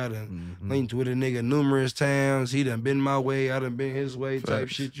feel me? I done linked with a nigga numerous times. He done been my way. I done been his way. Type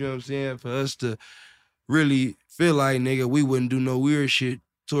Facts. shit. You know what I'm saying? For us to really feel like nigga, we wouldn't do no weird shit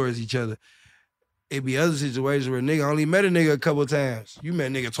towards each other. It be other situations where nigga only met a nigga a couple times. You met a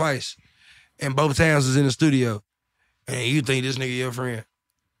nigga twice, and both times was in the studio, and you think this nigga your friend.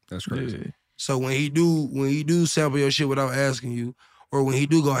 That's crazy. Yeah. So when he do sample your shit without asking you, or when he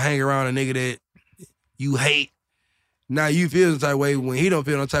do go hang around a nigga that you hate, now you feel the type way when he don't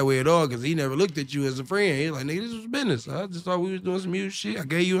feel no type way at all because he never looked at you as a friend. He like, nigga, this was business. I just thought we was doing some music shit. I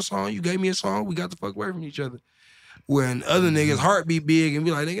gave you a song, you gave me a song, we got the fuck away from each other. When other niggas' heart be big and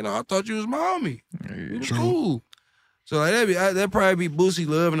be like, nigga, no, I thought you was my homie. We was cool. So like that probably be Boosie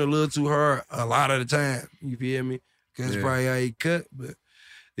loving a little too hard a lot of the time. You feel me? Cause it's probably how he cut. But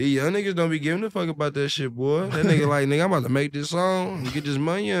these young niggas don't be giving a fuck about that shit, boy. That nigga like, nigga, I'm about to make this song and get this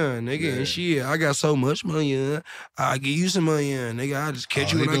money on, nigga. And shit, I got so much money on. I'll give you some money on, nigga. I'll just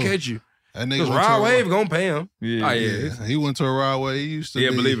catch you when I catch you. That nigga Cause went to Rod a- Wave gonna pay him. Yeah, Oh, yeah. He went to a ride where he used to He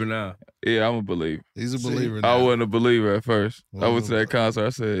a be. believer now. Yeah, I'm a believer. He's a believer I now. wasn't a believer at first. I Well, went to that concert. I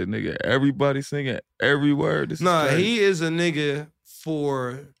said, "Nigga, everybody singing every word." This Nah, is crazy. he is a nigga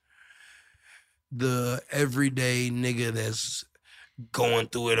for the everyday nigga that's going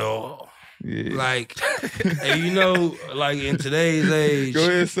through it all. Yeah. Like, and you know, like in today's age, Go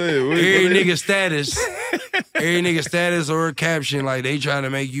ahead and say it. What every is- nigga status or a caption, like they trying to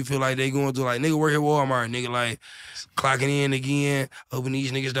make you feel like they going through, like nigga work at Walmart, nigga like clocking in again, hoping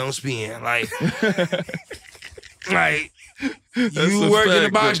these niggas don't spin. Like, like you a work in the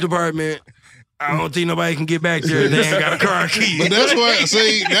fact, box though. department. I don't think nobody can get back there if they ain't got a car key. But that's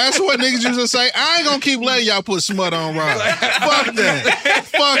what niggas used to say. I ain't gonna keep letting y'all put smut on Rod. Fuck that.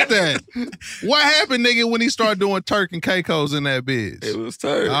 Fuck that. What happened, nigga, when he started doing Turk and Caicos in that bitch? It was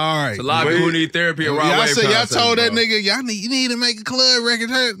Turk. All right. It's a lot of people who need therapy at Rod Y'all Wave said y'all concerts, told that bro. nigga, you need to make a club record.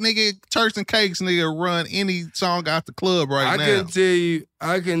 Nigga, Turks and Cakes, nigga, run any song out the club right now. I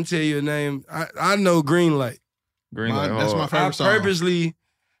couldn't tell you a name. I know Greenlight. Greenlight That's my hard. favorite I song. purposely,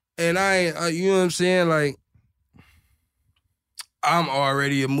 and you know what I'm saying? Like, I'm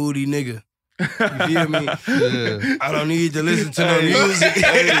already a moody nigga. You feel me? Yeah. I don't need to listen to no music.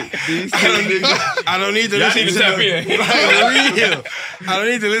 I don't need to listen to no real. I don't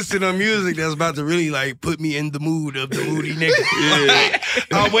need to listen to no music that's about to really like put me in the mood of the moody nigga.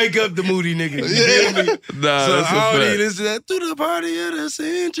 Like, I'll wake up the moody nigga. You feel me? Nah, so that's a I don't need fact. to listen to that to the party of the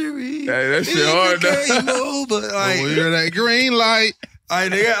century. Hey, that shit hard though. But like, we hear that green light.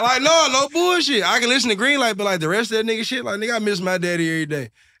 Like, no bullshit. I can listen to green light, but like the rest of that nigga shit, like nigga, I miss my daddy every day.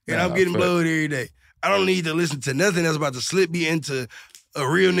 And I'm getting blowed every day. I don't need to listen to nothing that's about to slip me into a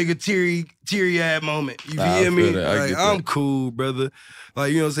real nigga teary-eyed moment. You feel me? Like, I'm cool, brother.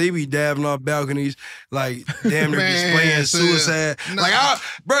 Like, you know what I'm saying? He be dabbing off balconies, like, damn near displaying suicide. Like,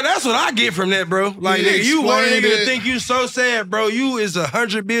 bro, that's what I get from that, bro. Like, nigga, you want a nigga to think you so sad, bro. You is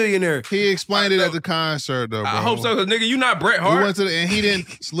 100 billionaire. He explained it at the concert, though, bro. I hope so, because, nigga, you not Bret Hart. We went to and he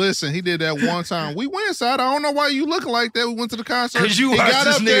didn't, listen, he did that one time. We went inside. I don't know why you looking like that. We went to the concert. Because you he watched got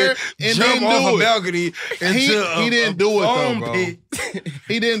this up there nigga and jump didn't off do a it. balcony And he didn't do it, though, bro.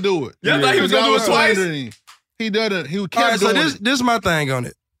 He didn't do it. Y'all thought he was going to do it twice? He doesn't. He kept All right, so doing this is my thing on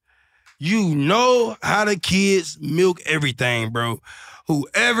it. You know how the kids milk everything, bro.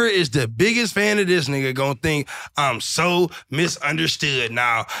 Whoever is the biggest fan of this nigga gonna think I'm so misunderstood.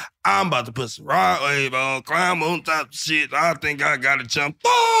 Now, I'm about to put some right wave on, climb on top of shit. I think I gotta jump.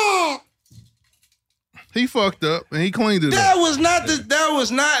 Oh! He fucked up and he cleaned it That up.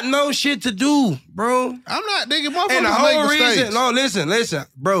 was not no shit to do, bro. I'm not, nigga, motherfuckers And the make whole mistakes. reason, no, listen,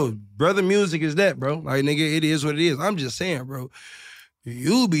 bro. Brother music is that, bro. Like, nigga, it is what it is. I'm just saying, bro.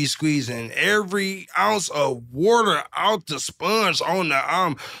 You be squeezing every ounce of water out the sponge on the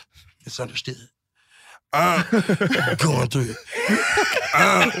arm. Misunderstood. Going through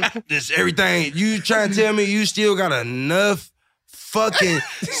it. This everything. You trying to tell me you still got enough fucking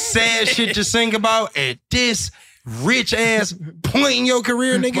sad shit to sing about at this rich ass point in your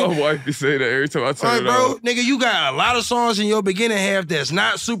career, nigga? My wife be saying that every time I turn All right, it bro, on. nigga, you got a lot of songs in your beginning half that's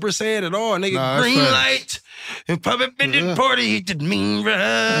not super sad at all, nigga. Nah, that's Green facts. light and puppet bended party, he did mean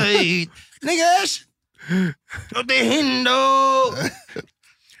right. Nigga, that's what the hendo.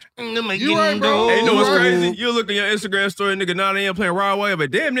 You right, bro. Hey, you know what's Right. crazy? You look at your Instagram story, nigga, 9 a.m. playing Raw Wave, but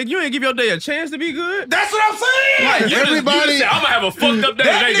damn, nigga, you ain't give your day a chance to be good. That's what I'm saying. Like, you Everybody- just said, I'm gonna have a fucked up day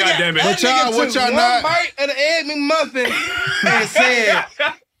That today, nigga- goddammit. But y'all- what y'all one not- bite of the Egg McMuffin and said,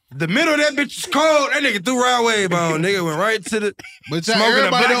 the middle of that bitch is cold. That nigga threw Raw Wave on. Nigga went right to the But y'all, smoking a everybody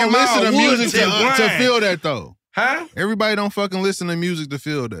black don't and listen to mild wood music tip to wine. feel that, though. Huh? Everybody don't fucking listen to music to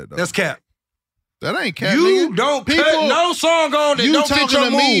feel that, though. That's cap. That ain't cap, You nigga. don't People- put no song on that You don't fit talking your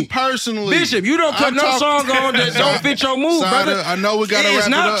to me mood. personally. Bishop, you don't put I'm no talking- song on that don't fit your mood, Sada, brother. I know we gotta It's wrap it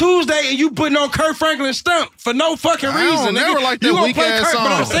not up. Tuesday and you putting on Kurt Franklin Stump for no fucking I don't reason. never nigga. like that You gonna weak play ass Kurt,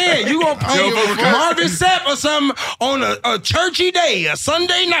 but I'm song. saying you gonna play Yo, fuck Kurt. Marvin Sapp or something on a churchy day, a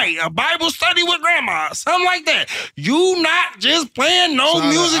Sunday night, a Bible study with grandma, something like that. You not just playing no Sada,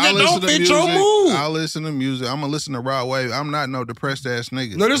 music I that listen don't to fit your music. mood. I listen to music. I'm gonna listen to Raw Wave. I'm not no depressed ass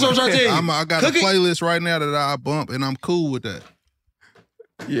nigga. No, this is what I'm trying to tell you. I got Cook a it. playlist right now that I bump, and I'm cool with that.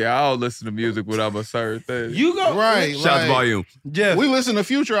 Yeah, I don't listen to music without a certain thing. You go Right, Shout out like, to Volume. Jeff. We listen to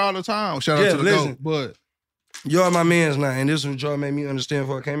Future all the time. Shout out Yeah, to the listen. GOAT. But Y'all my mans now, and this is what y'all made me understand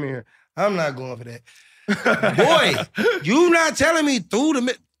before I came in here. I'm not going for that. Boy, you not telling me through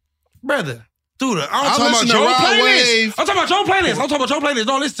the brother. Through the I'm talking about listen to your Rod playlist. Wave. I'm talking about your playlist. I'm talking about your playlist.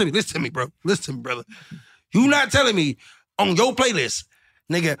 Don't listen to me. Listen to me, bro. Listen to me, brother. You not telling me on your playlist,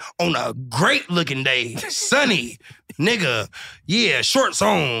 nigga, on a great looking day, sunny, nigga, yeah, shorts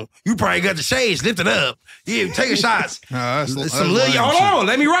on. You probably got the shades lifted up. Yeah, taking shots. Nah, that's Some Lil lame Yeah, hold shit. on,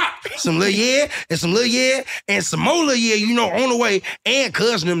 let me rock. Some Lil Yeah, and some Lil Yeah, and some more Lil Yeah, you know, on the way, and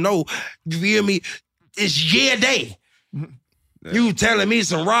cousin them know, you feel me? It's Yeah Day. You telling me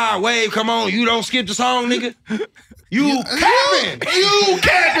some Rod Wave, come on, you don't skip the song, nigga? You capping. You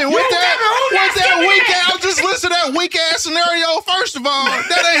capping with that weak ass. Just listen to that weak ass scenario. First of all,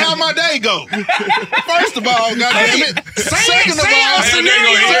 that ain't how my day go. First of all, goddamn it. Second of all,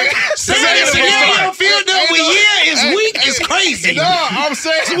 Saying scenario filled up with Yeah is weak is crazy. No, I'm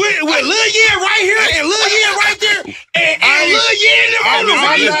saying with Lil Yeah right here and Lil Yeah right there and Lil Yeah in the I'm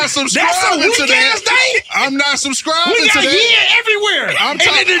right. not That's a subscribing weak to ass that. day. I'm not subscribing We to got that. Yeah everywhere. I'm And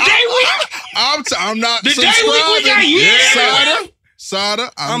then the day week. I'm not The day week we subscribing. got Yeah.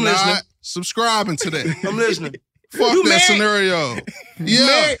 Sada, I'm listening. not subscribing to that. I'm listening. Fuck You that mad? scenario. Yeah.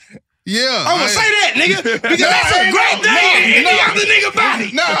 Mad? Yeah. I'm gonna say that, nigga, because that's a great day. And you got the nigga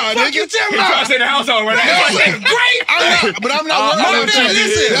body. Nah, Fuck nigga. you tell me. You trying to say the household right now? That's a great day. But I'm not worried about you.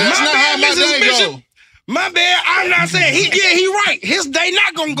 Listen, That's my not how bad, my Mrs. day Bishop. go. My bad. I'm not saying he right. His day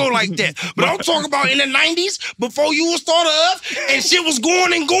not gonna go like that. But I'm talking about in the 90s, before you was started up and shit was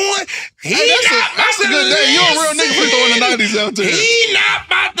going and going. That's a good day. You a real nigga for throwing the 90s out there. He not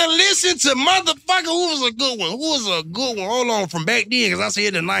about to listen to motherfucker. Who was a good one? Hold on, from back then, because I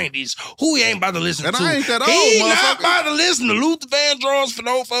said the 90s. Who he ain't about to listen and to? I ain't that old, he not motherfucker. about to listen to Luther Vandross for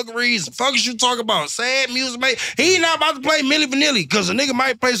no fucking reason. Fuck is you talking about? Sad music, mate. He not about to play Milli Vanilli, because a nigga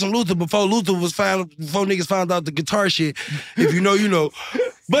might play some Luther before niggas found out the guitar shit. If you know, you know.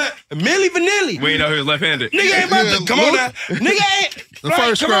 But Milli Vanilli. We ain't know he was left-handed. Nigga ain't about to come on now. Nigga ain't. Come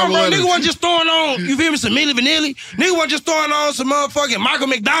on, bro. Nigga wasn't just throwing on, you feel me, some Milli Vanilli. Nigga wasn't just throwing on some motherfucking Michael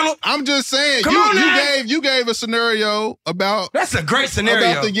McDonald. I'm just saying, Come on now. you gave a scenario about. That's a great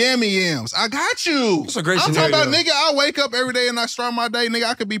scenario. About the Yammy Yams. I got you. That's a great I'm scenario. talking about, nigga, I wake up every day and I start my day, nigga,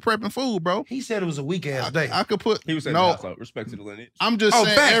 I could be prepping food, bro. He said it was a weak ass day. I could put. He was saying no. so. Respect to the lineage. I'm just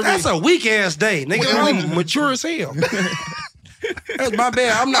saying. Fact, that's a weak ass day. Nigga, I'm mature as hell. That's my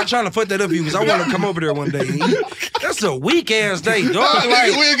bad. I'm not trying to put that up for you because I want to come over there one day. That's a weak ass day, dog.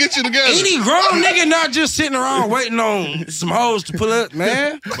 Like, we'll get you together. Any grown nigga not just sitting around waiting on some hoes to pull up,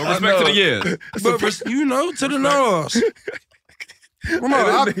 man. But respect to the years. But you know, to the nose. Come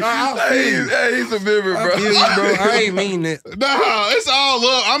on, he's a member, bro. I feel you, bro. I ain't mean that. Nah, it's all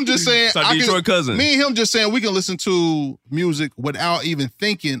love. I'm just saying. It's our Detroit cousin. Me and him just saying we can listen to music without even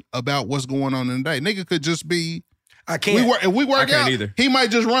thinking about what's going on in the day. Nigga could just be. I can't. If we work out, either. He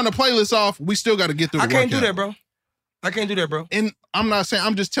might just run a playlist off. We still got to get through the I can't do workout. that, bro. I can't do that, bro. And I'm not saying,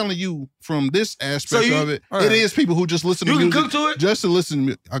 I'm just telling you from this aspect of it, all right. it is people who just listen to You music. can cook to it? Just to listen to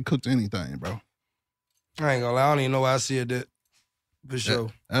music. I cook to anything, bro. I ain't gonna lie. I don't even know why I said that. For sure.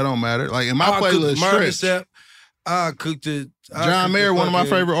 That don't matter. Like in my playlist, Stretch. I cooked it. John Mayer, one of my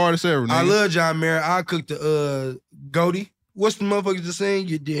favorite artists ever. Nigga. I love John Mayer. I cooked the Goldie. What's the motherfuckers just saying?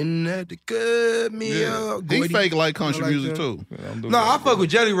 You didn't have to cut me up. He fake like country music too. No, I fuck with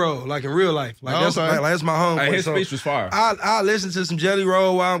Jelly Roll, like in real life. Like that's that's my home. Hey, his speech was fire. I listen to some Jelly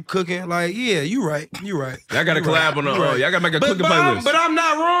Roll while I'm cooking. Like, yeah, you right. You right. Y'all got to collab on the. Y'all got to make a cooking playlist. But I'm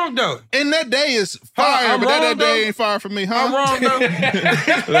not wrong though. And that day is fire, but that day ain't fire for me, huh? I'm wrong though.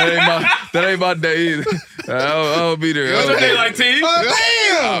 that ain't my day either. I'll be there. What's your day like, T?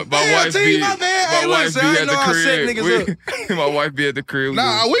 Damn. My wife be my at the crib. My wife be at the crib.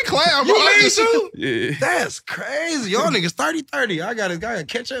 Nah, we collab, bro. You mean too? Yeah. That's crazy. Y'all niggas 30-30. I gotta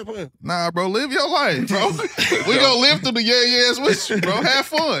catch up. Nah, bro, live your life, bro. We gonna live through the yes with you, bro. Have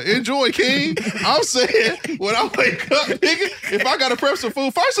fun. Enjoy, King. I'm saying, when I wake up, nigga, if I gotta prep some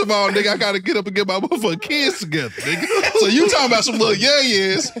food, first of all, nigga, I gotta get up and get my motherfucking kids together, nigga. So you talking about some little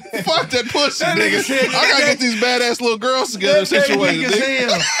yes. Fuck that pussy, nigga. I gotta get these badass little girls together situated,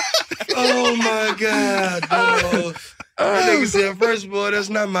 nigga. Oh my God, dog. That nigga said, first of all, that's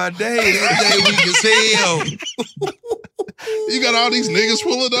not my day. That day weak as hell. You got all these niggas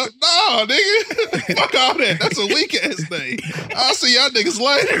pulling up. No, nigga. Fuck all that. That's a weak ass day. I'll see y'all niggas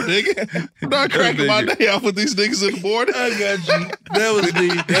later, nigga. I'm not cracking my day off with these niggas in the morning. I got you. That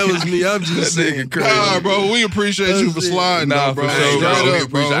was me. I'm just saying. Nah, bro, we appreciate you for sliding, nah, bro. for sure, Straight up,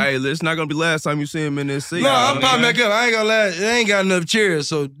 bro. Hey, it's not gonna be the last time you see him in this seat. No, I'm popping back up. I ain't gonna lie. It ain't got enough chairs.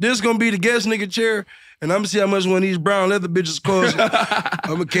 So this gonna be the guest nigga chair. And I'm gonna see how much one of these brown leather bitches cost.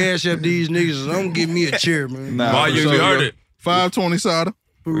 I'm gonna cash up these niggas and I'm gonna give me a chair, man. Nah, you heard it. 520 Sada.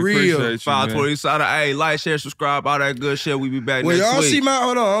 For real. 520 Sada. Hey, like, share, subscribe, all that good shit. We be back When next y'all week. see my,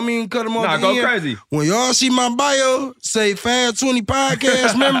 hold on, I mean cut them off. Nah, the go end. crazy. When y'all see my bio, say 520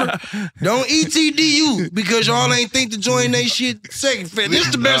 podcast member, don't ETDU because y'all ain't think to join they shit second.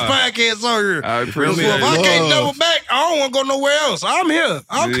 This the best podcast on here. I appreciate So if I it. can't double back, I don't want to go nowhere else. I'm here.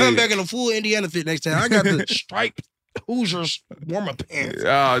 I'll come back in a full Indiana fit next time. I got the striped Hoosiers warmer pants. Oh,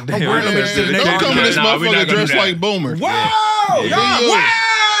 damn. I'm wearing them instead of Don't come in this Nah, we not motherfucker gonna dressed do that. like Boomer. Wow! Wow!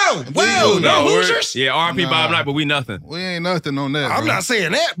 No Hoosiers? Yeah, R.P. Bob Knight, but we nothing. We ain't nothing on that. I'm bro. not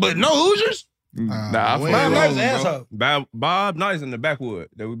saying that, but no Hoosiers? Nah, we Bob ain't Knight's rolling, an bro. asshole. Bob Knight's in the backwood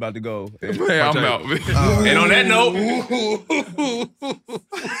that we about to go. Man, I'm out, man. And on that note,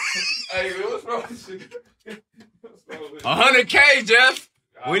 Hey, man, what's wrong with you? 100K, Jeff.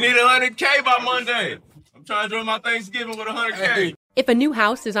 We need 100K by Monday. I'm trying to do my Thanksgiving with 100K. If a new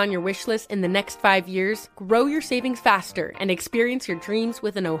house is on your wish list in the next 5 years, grow your savings faster and experience your dreams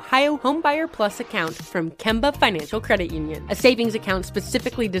with an Ohio Homebuyer Plus account from Kemba Financial Credit Union. A savings account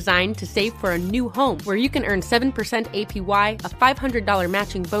specifically designed to save for a new home where you can earn 7% APY, a $500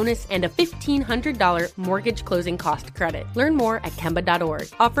 matching bonus, and a $1,500 mortgage closing cost credit. Learn more at Kemba.org.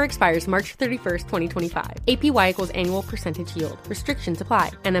 Offer expires March 31st, 2025. APY equals annual percentage yield. Restrictions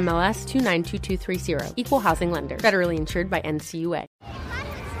apply. NMLS 292230. Equal housing lender. Federally insured by NCUA.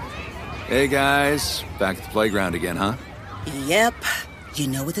 Hey guys, back at the playground again, huh? Yep. You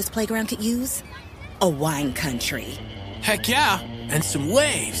know what this playground could use? A wine country. Heck yeah, and some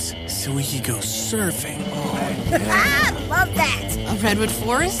waves so we could go surfing. Oh, yeah. Love that. A redwood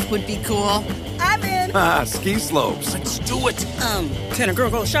forest would be cool. I'm in. Ski slopes. Let's do it. Can a girl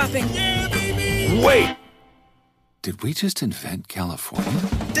go shopping? Yeah, baby. Wait! Did we just invent California?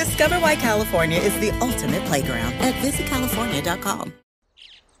 Discover why California is the ultimate playground at visitcalifornia.com.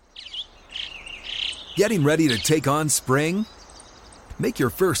 Getting ready to take on spring? Make your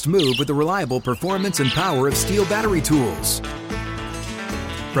first move with the reliable performance and power of Steel battery tools.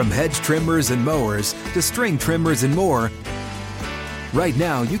 From hedge trimmers and mowers to string trimmers and more, right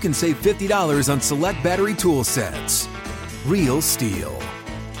now you can save $50 on select battery tool sets. Real Steel.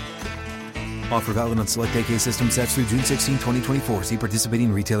 Offer valid on select AK system sets through June 16, 2024. See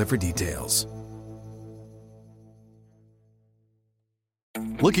participating retailer for details.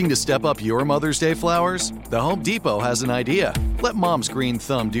 Looking to step up your Mother's Day flowers? The Home Depot has an idea. Let Mom's green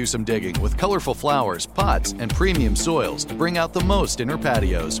thumb do some digging with colorful flowers, pots, and premium soils to bring out the most in her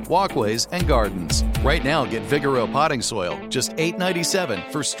patios, walkways, and gardens. Right now, get Vigoro potting soil, just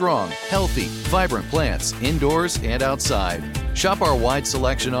 $8.97 for strong, healthy, vibrant plants indoors and outside. Shop our wide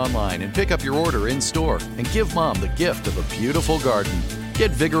selection online and pick up your order in-store and give Mom the gift of a beautiful garden. Get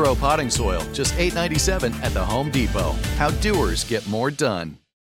Vigoro potting soil, just $8.97 at the Home Depot. How doers get more done.